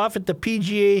 $20 off at the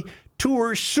PGA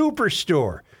Tour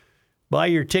Superstore. Buy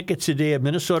your tickets today at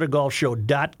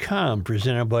MinnesotaGolfShow.com,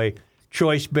 presented by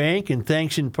Choice Bank, and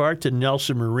thanks in part to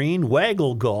Nelson Marine,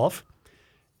 Waggle Golf,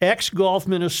 X-Golf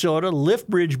Minnesota,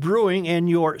 Liftbridge Brewing, and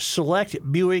your select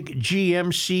Buick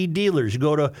GMC dealers.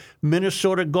 Go to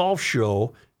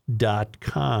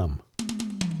MinnesotaGolfShow.com.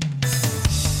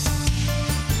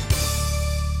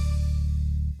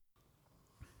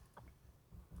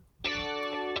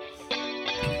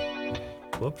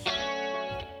 Whoops.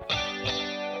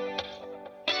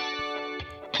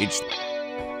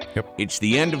 It's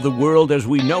the end of the world as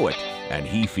we know it, and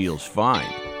he feels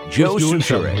fine. Joe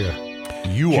Souchere.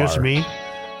 Just me?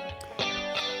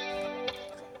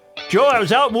 Joe, I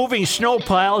was out moving snow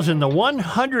piles in the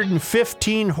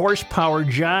 115 horsepower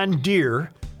John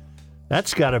Deere.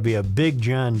 That's got to be a big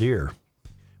John Deere.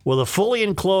 With a fully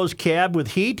enclosed cab with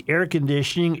heat, air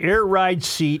conditioning, air ride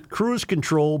seat, cruise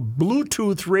control,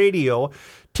 Bluetooth radio,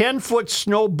 10-foot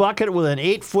snow bucket with an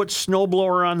 8-foot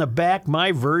snowblower on the back,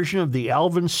 my version of the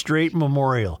Alvin Strait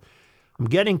Memorial. I'm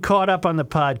getting caught up on the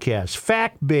podcast.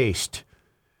 Fact-based.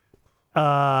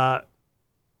 Abiotic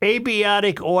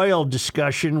oil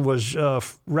discussion was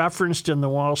referenced in the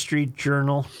Wall Street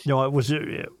Journal. No, it was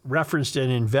referenced in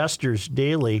Investors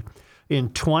Daily.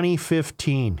 in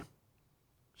 2015.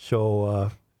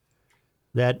 So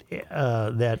that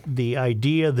the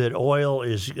idea that oil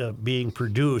is being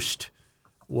produced,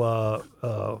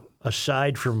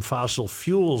 aside from fossil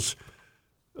fuels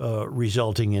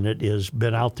resulting in it, has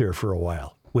been out there for a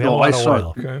while. We have a lot of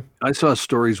oil. I saw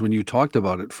stories when you talked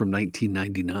about it from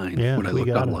 1999 when I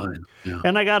looked online. Yeah.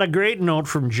 And I got a great note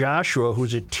from Joshua,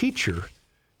 who's a teacher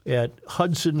at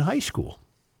Hudson High School.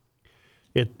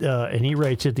 And he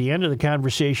writes, at the end of the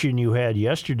conversation you had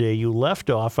yesterday, you left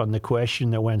off on the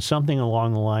question that went something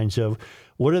along the lines of,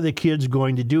 what are the kids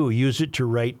going to do? Use it to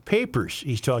write papers.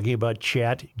 He's talking about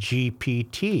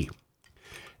ChatGPT.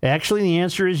 Actually, the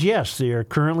answer is yes. They are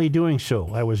currently doing so.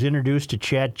 I was introduced to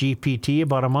ChatGPT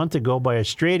about a month ago by a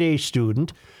straight-A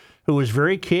student who is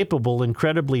very capable,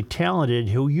 incredibly talented,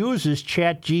 who uses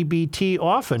ChatGPT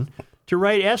often to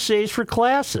write essays for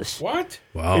classes. What?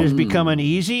 Wow. It has become an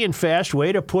easy and fast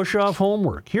way to push off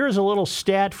homework. Here's a little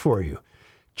stat for you.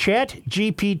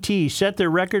 ChatGPT set the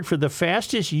record for the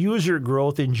fastest user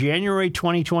growth in January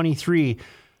 2023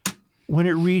 when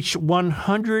it reached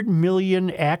 100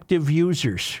 million active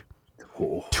users.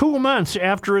 2 months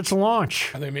after its launch.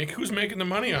 Who's making the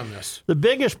money on this? The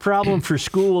biggest problem for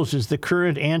schools is the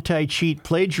current anti-cheat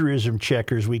plagiarism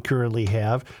checkers we currently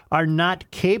have are not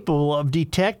capable of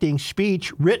detecting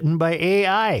speech written by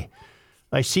AI.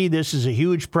 I see this as a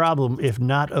huge problem, if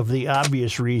not of the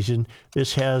obvious reason.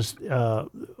 This has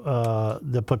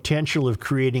the potential of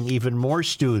creating even more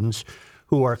students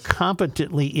who are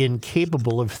competently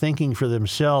incapable of thinking for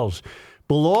themselves.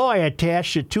 Below, I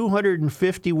attached a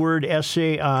 250-word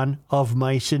essay on Of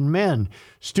Mice and Men.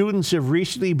 Students have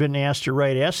recently been asked to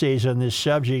write essays on this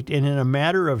subject, and in a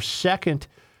matter of second,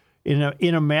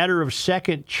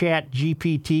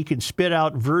 ChatGPT can spit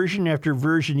out version after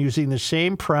version using the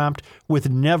same prompt with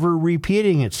never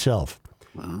repeating itself.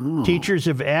 Oh. Teachers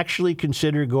have actually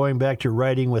considered going back to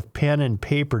writing with pen and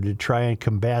paper to try and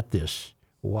combat this.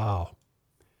 Wow.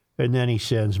 And then he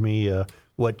sends me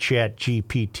what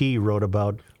ChatGPT wrote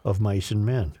about Of Mice and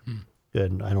Men.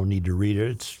 And I don't need to read it.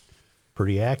 It's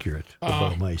pretty accurate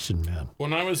about mice and men.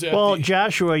 When I was at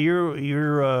Joshua,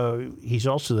 he's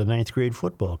also the 9th grade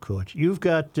football coach. You've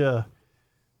got your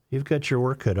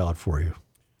work cut out for you.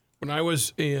 When I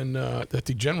was at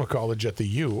the General College at the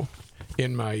U,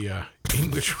 in my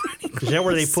English writing class. Is that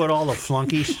where they put all the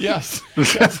flunkies? Yes.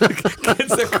 Kids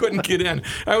that couldn't get in.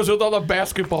 I was with all the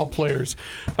basketball players.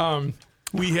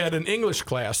 We had an English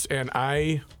class, and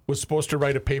I was supposed to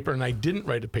write a paper, and I didn't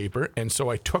write a paper. And so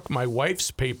I took my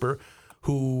wife's paper,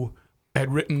 who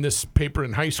had written this paper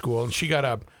in high school, and she got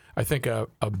a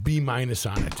B- on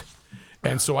it.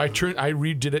 And so I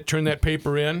redid it, turned that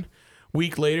paper in.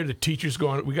 Week later, the teacher's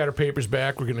going, we got our papers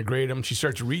back, we're going to grade them. She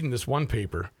starts reading this one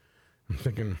paper. I'm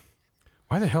thinking,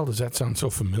 why the hell does that sound so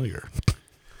familiar?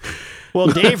 Well,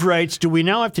 Dave writes, do we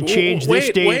now have to change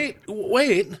this date?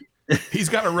 Wait. He's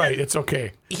got it right. It's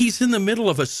okay. He's in the middle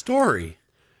of a story.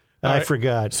 I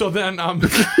forgot. So then,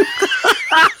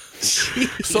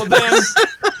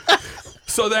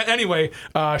 anyway,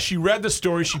 she read the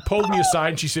story. She pulled me aside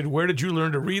and she said, "Where did you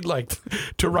learn to write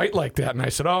like that?" And I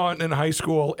said, "Oh, in high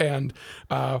school." And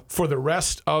for the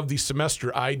rest of the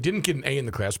semester, I didn't get an A in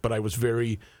the class, but I was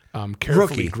very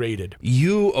carefully graded.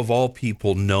 You of all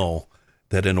people know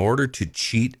that in order to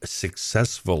cheat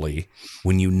successfully,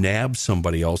 when you nab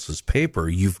somebody else's paper,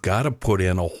 you've got to put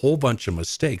in a whole bunch of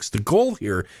mistakes. The goal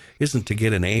here isn't to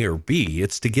get an A or B,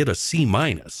 it's to get a C-.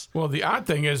 Well, the odd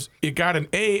thing is it got an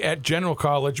A at General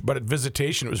College, but at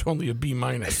Visitation it was only a B-.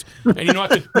 And you know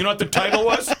what the title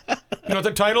was? You know what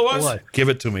the title was? What? Give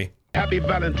it to me. Happy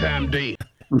Valentine's Day.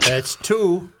 That's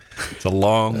 2. It's a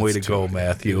long way to go,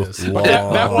 Matthew.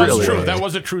 That was true. That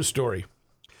was a true story.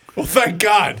 Well, thank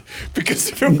God, because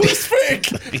if it was fake,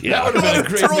 that would have been a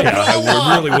great movie.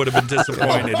 I really would have been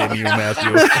disappointed in you,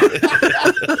 Matthew.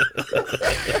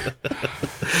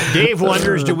 Dave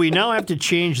wonders, do we now have to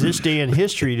change this day in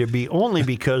history to be only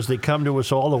because they come to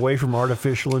us all the way from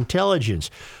artificial intelligence?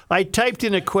 I typed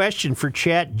in a question for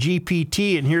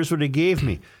ChatGPT, and here's what it gave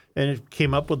me. And it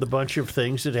came up with a bunch of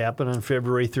things that happened on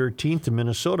February 13th in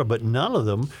Minnesota, but none of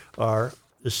them are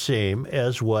the same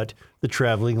as what the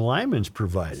traveling linemen's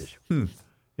provided.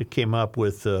 It came up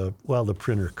with, the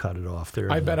printer cut it off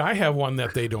there. I bet I have one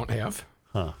that they don't have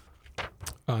on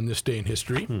this day in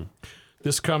history.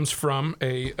 This comes from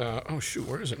a,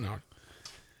 where is it now?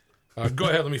 Go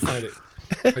ahead, let me find it.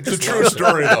 It's a true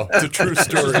story, though. It's a true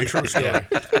story. Yeah.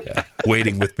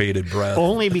 Waiting with bated breath.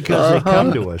 Only because they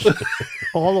come to us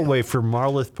all the way from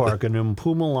Marloth Park in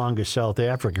Mpumalanga, South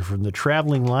Africa, from the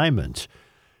traveling linemen's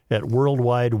at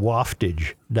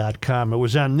worldwidewaftage.com. It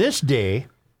was on this day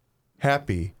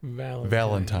Happy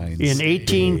Valentine's In Day.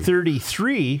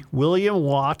 1833, William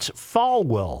Watts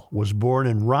Falwell was born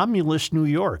in Romulus, New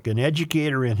York. An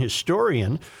educator and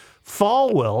historian,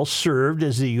 Falwell served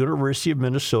as the University of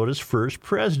Minnesota's first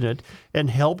president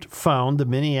and helped found the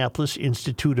Minneapolis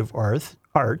Institute of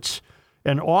Arts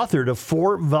and authored a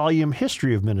 4-volume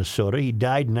history of Minnesota. He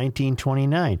died in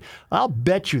 1929. I'll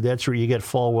bet you that's where you get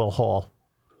Falwell Hall.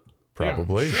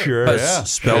 Probably. Sure.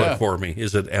 Spell it for me.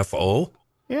 Is it F-O?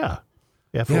 Yeah.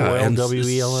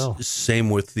 F-O-L-W-E-L-L. Same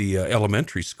with the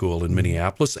elementary school in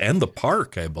Minneapolis and the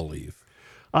park, I believe.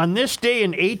 On this day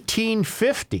in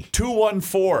 1850,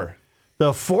 214.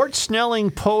 the Fort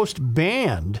Snelling Post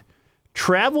Band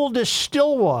traveled to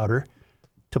Stillwater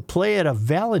to play at a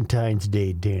Valentine's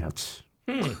Day dance.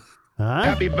 Huh?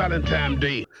 Happy Valentine's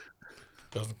Day.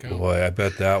 Boy, I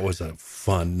bet that was a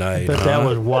fun night. But that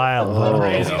was wild.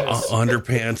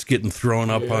 Underpants getting thrown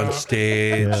up on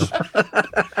stage.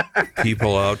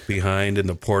 People out behind in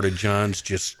the porta-johns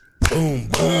just boom,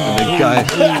 boom,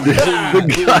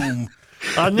 The guy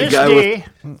On this guy day,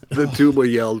 with the tuba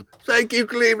yelled, "Thank you,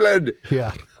 Cleveland."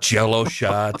 yeah. Jello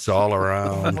shots all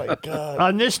around.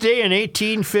 On this day in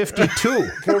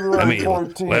 1852, Let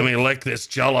me lick this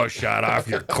Jello shot off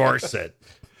your corset.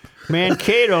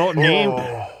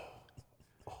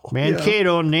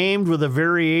 Mankato named with a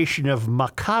variation of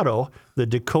Makado, the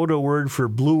Dakota word for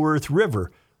Blue Earth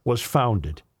River, was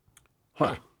founded.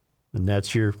 Huh. And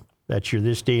that's your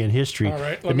this day in history. All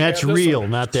right, let And me that's add this real,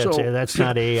 one. not So- that's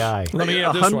not AI. Let me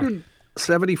add this one.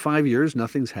 175 years,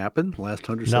 nothing's happened. Last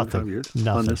 175 Nothing. years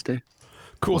Nothing. on this day.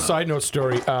 Cool side note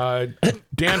story.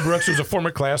 Dan Brooks, who's a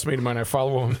former classmate of mine, I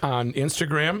follow him on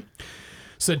Instagram,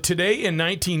 said, today in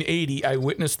 1980, I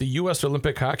witnessed the U.S.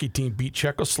 Olympic hockey team beat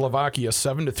Czechoslovakia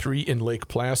 7-3 in Lake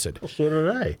Placid. So did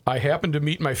I. I happened to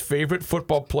meet my favorite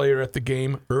football player at the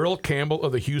game, Earl Campbell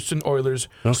of the Houston Oilers.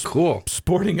 That's cool.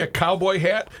 Sporting a cowboy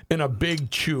hat and a big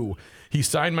chew. He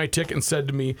signed my ticket and said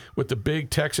to me with the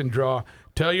big Texan draw,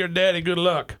 "Tell your daddy good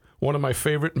luck." One of my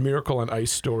favorite Miracle on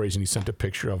Ice stories, and he sent a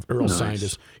picture of Earl signed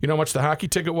us. You know how much the hockey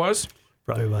ticket was?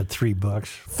 Probably about $3.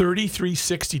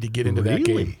 $33.60 to get into that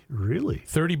game. Really?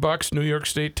 $30 New York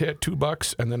State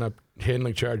 $2, and then a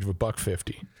handling charge of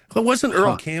 $1.50. But wasn't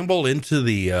Earl Campbell into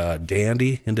the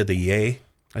dandy, into the yay?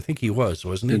 I think he was,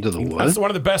 wasn't he? Into the what? That's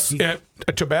one of the best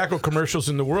tobacco commercials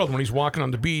in the world. When he's walking on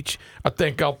the beach, I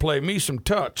think I'll play me some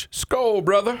touch. Skull,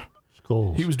 brother.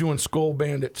 Skulls. He was doing Skull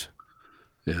Bandits.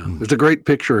 Yeah. There's a great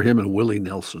picture of him and Willie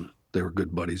Nelson. They were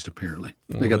good buddies, apparently.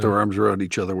 They got their arms around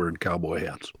each other wearing cowboy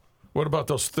hats. What about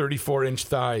those 34-inch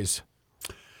thighs?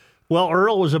 Well,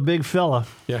 Earl was a big fella.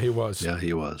 Yeah, he was. Yeah,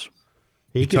 he was.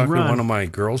 He You could talking to run. one of my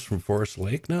girls from Forest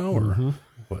Lake now, or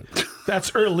what?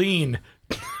 That's Earlene.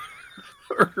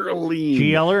 Early.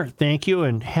 G. Eller, thank you,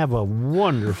 and have a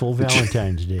wonderful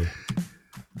Valentine's Day.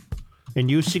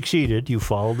 And you succeeded. You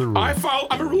followed the rule.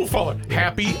 I'm a rule follower.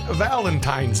 Happy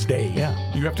Valentine's Day. Yeah.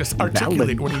 You have to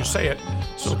articulate when you say it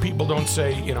so people don't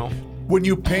say, When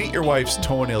you paint your wife's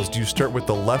toenails, do you start with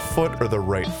the left foot or the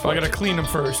right foot? I got to clean them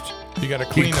first. You got to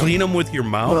You clean them. clean them with your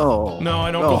mouth? Oh. No,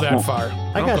 I don't go that far.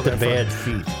 I don't got go the that far. bad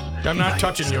feet. I'm not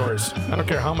touching yours. I don't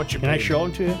care how much you Can I paint. show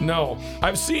them to you? No.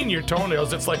 I've seen your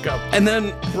toenails. It's like a And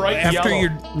then bright after yellow.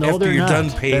 No, they're you're not. done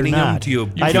They're painting them, not. do you?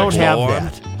 I don't have blow on?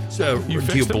 that. So You do you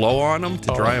fixed them? blow on them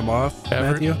to dry them off,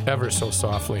 Matthew? ever so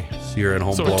softly. So you're at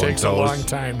home So blowing it takes toes. a long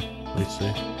time. Let's see.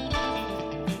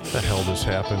 What the hell just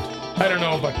happened? I don't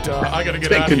know, but I got to get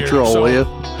Take out of control, here. So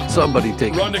will you? Somebody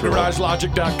take run to control.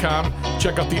 GarageLogic.com.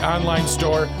 Check out the online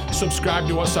store. Subscribe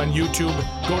to us on YouTube.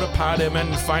 Go to PodMN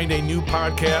and find a new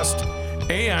podcast.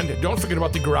 And don't forget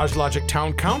about the Garage Logic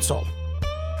Town Council.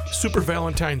 Super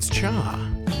Valentine's Cha.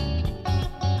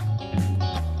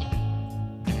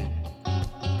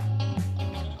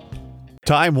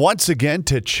 Time once again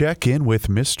to check in with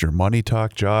Mr. Money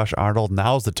Talk Josh Arnold.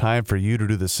 Now's the time for you to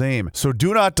do the same. So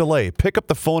do not delay. Pick up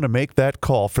the phone and make that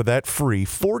call for that free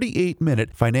 48-minute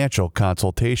financial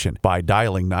consultation by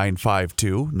dialing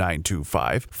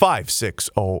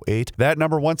 952-925-5608. That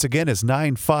number once again is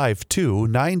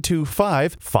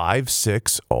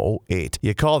 952-925-5608.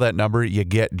 You call that number, you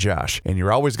get Josh. And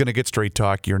you're always going to get straight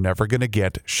talk. You're never going to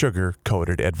get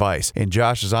sugar-coated advice. And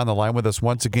Josh is on the line with us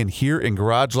once again here in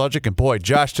Garage Logic. And boy,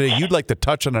 Josh, today you'd like to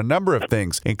touch on a number of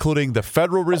things, including the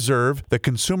Federal Reserve, the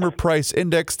Consumer Price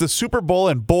Index, the Super Bowl,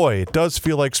 and boy, it does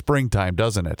feel like springtime,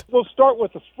 doesn't it? We'll start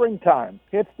with the springtime.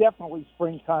 It's definitely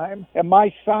springtime. And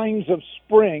my signs of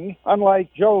spring, unlike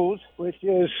Joe's, which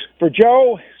is, for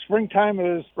Joe, springtime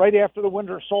is right after the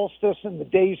winter solstice and the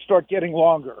days start getting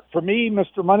longer. For me,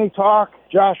 Mr. Money Talk,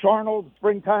 Josh Arnold,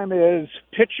 springtime is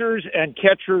pitchers and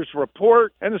catchers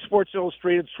report and the Sports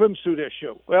Illustrated swimsuit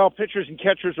issue. Well, pitchers and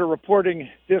catchers are reporting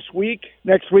this week.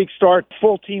 Next week start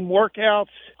full team workouts.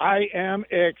 I am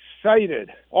excited,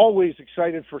 always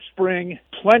excited for spring.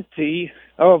 Plenty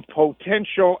of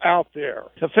potential out there.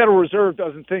 The Federal Reserve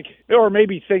doesn't think, or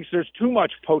maybe thinks there's too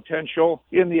much potential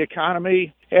in the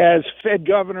economy. As Fed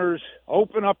governors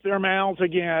open up their mouths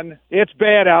again, it's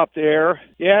bad out there.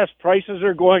 Yes, prices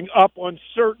are going up on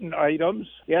certain items.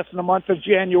 Yes, in the month of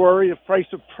January, the price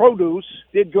of produce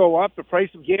did go up. The price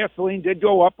of gasoline did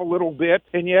go up a little bit.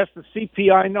 And yes, the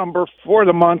CPI number for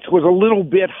the month was a little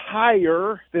bit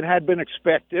higher than had been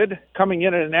expected, coming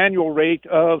in at an annual rate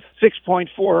of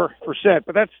 6.4%.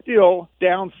 But that's still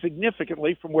down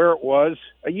significantly from where it was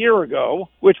a year ago,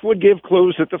 which would give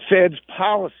clues that the Fed's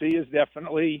policy is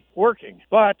definitely working.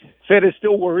 But Fed is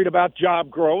still worried about job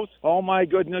growth. Oh my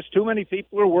goodness, too many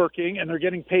people are working and they're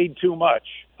getting paid too much.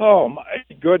 Oh my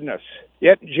goodness.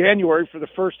 Yet in January, for the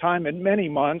first time in many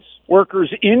months,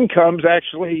 workers' incomes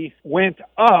actually went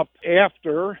up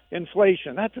after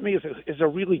inflation. That to me is a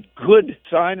really good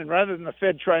sign. And rather than the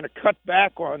Fed trying to cut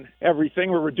back on everything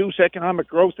or reduce economic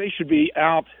growth, they should be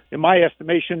out, in my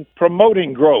estimation,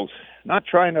 promoting growth, not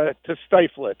trying to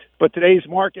stifle it. But today's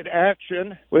market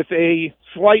action with a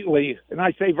slightly, and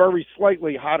I say very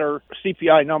slightly, hotter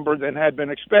CPI number than had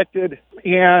been expected,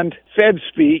 and Fed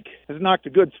speak has knocked a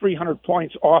good 300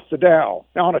 points off the Dow.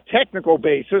 Now, on a technical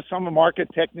basis, some of the market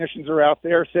technicians are out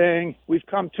there saying we've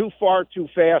come too far too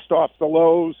fast off the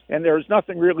lows, and there's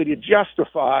nothing really to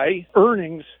justify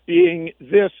earnings being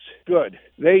this good.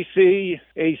 They see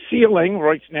a ceiling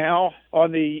right now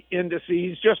on the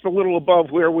indices just a little above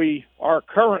where we are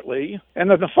currently, and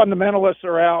that the fundamentalists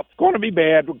are out. It's going to be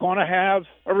bad. We're going to have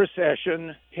a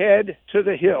recession. Head to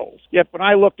the hills. Yet when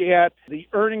I look at the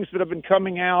earnings that have been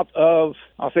coming out of,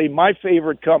 I'll say, my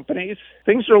favorite companies,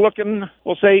 things are looking,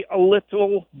 we'll say, a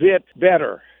little bit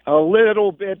better. A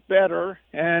little bit better,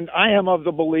 and I am of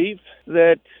the belief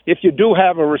that if you do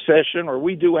have a recession, or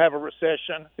we do have a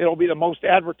recession, it'll be the most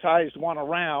advertised one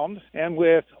around, and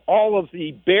with all of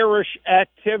the bearish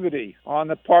activity on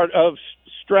the part of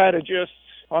strategists,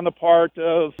 on the part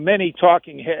of many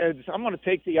talking heads, I'm going to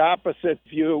take the opposite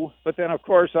view, but then, of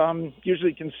course, I'm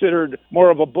usually considered more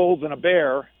of a bull than a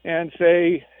bear, and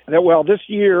say that, well, this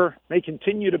year may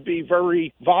continue to be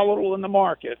very volatile in the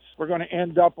markets. We're going to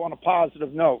end up on a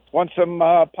positive note. Want some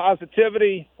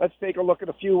positivity? Let's take a look at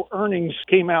a few earnings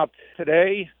came out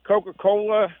today.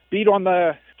 Coca-Cola beat on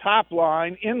the top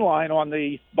line, in line on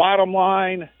the bottom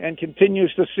line, and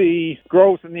continues to see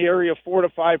growth in the area of 4 to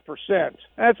 5%.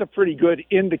 That's a pretty good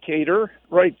indicator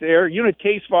right there. Unit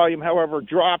case volume, however,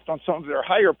 dropped on some of their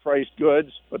higher priced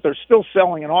goods, but they're still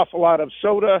selling an awful lot of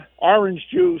soda, orange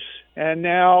juice, and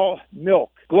now milk.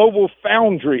 Global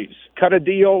Foundries cut a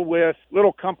deal with a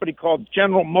little company called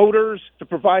General Motors to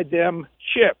provide them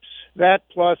chips. That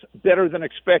plus better than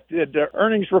expected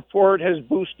earnings report has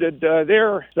boosted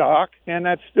their stock, and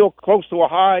that's still close to a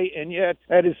high, and yet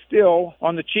that is still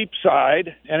on the cheap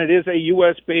side, and it is a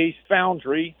U.S.-based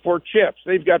foundry for chips.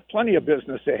 They've got plenty of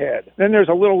business ahead. Then there's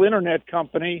a little internet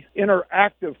company,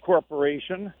 Interactive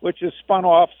Corporation, which has spun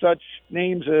off such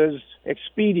names as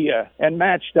Expedia and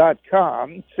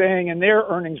Match.com, saying in their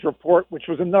earnings report, which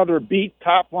was another beat,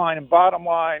 top line and bottom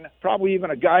line, probably even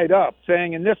a guide up,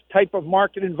 saying in this type of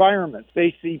market environment,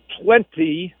 they see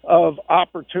plenty of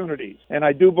opportunities. And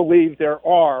I do believe there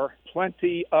are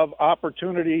plenty of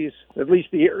opportunities, at least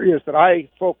the areas that I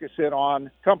focus in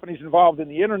on, companies involved in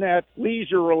the internet,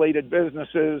 leisure-related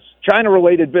businesses,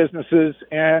 China-related businesses,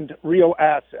 and real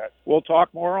assets. We'll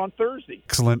talk more on Thursday.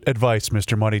 Excellent advice,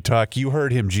 Mr. Money Talk. You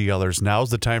heard him, GLers. Now's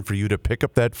the time for you to pick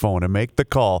up that phone and make the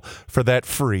call for that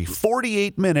free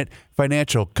 48-minute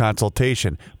financial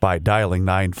consultation by dialing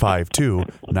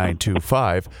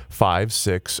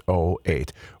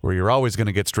 952-925-5608, where you're always going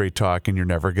to get straight talk and you're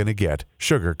never going to get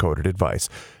sugar-coated advice.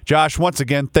 Josh, once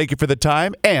again, thank you for the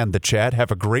time and the chat.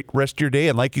 Have a great rest of your day.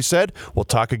 And like you said, we'll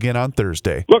talk again on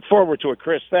Thursday. Look forward to it,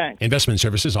 Chris. Thanks. Investment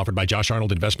services offered by Josh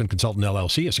Arnold Investment Consultant,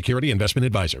 LLC, a security investment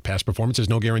advisor. Past performance is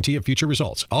no guarantee of future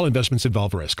results. All investments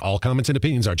involve risk. All comments and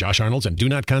opinions are Josh Arnold's and do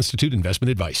not constitute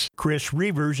investment advice. Chris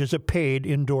Reavers is a paid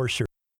endorser.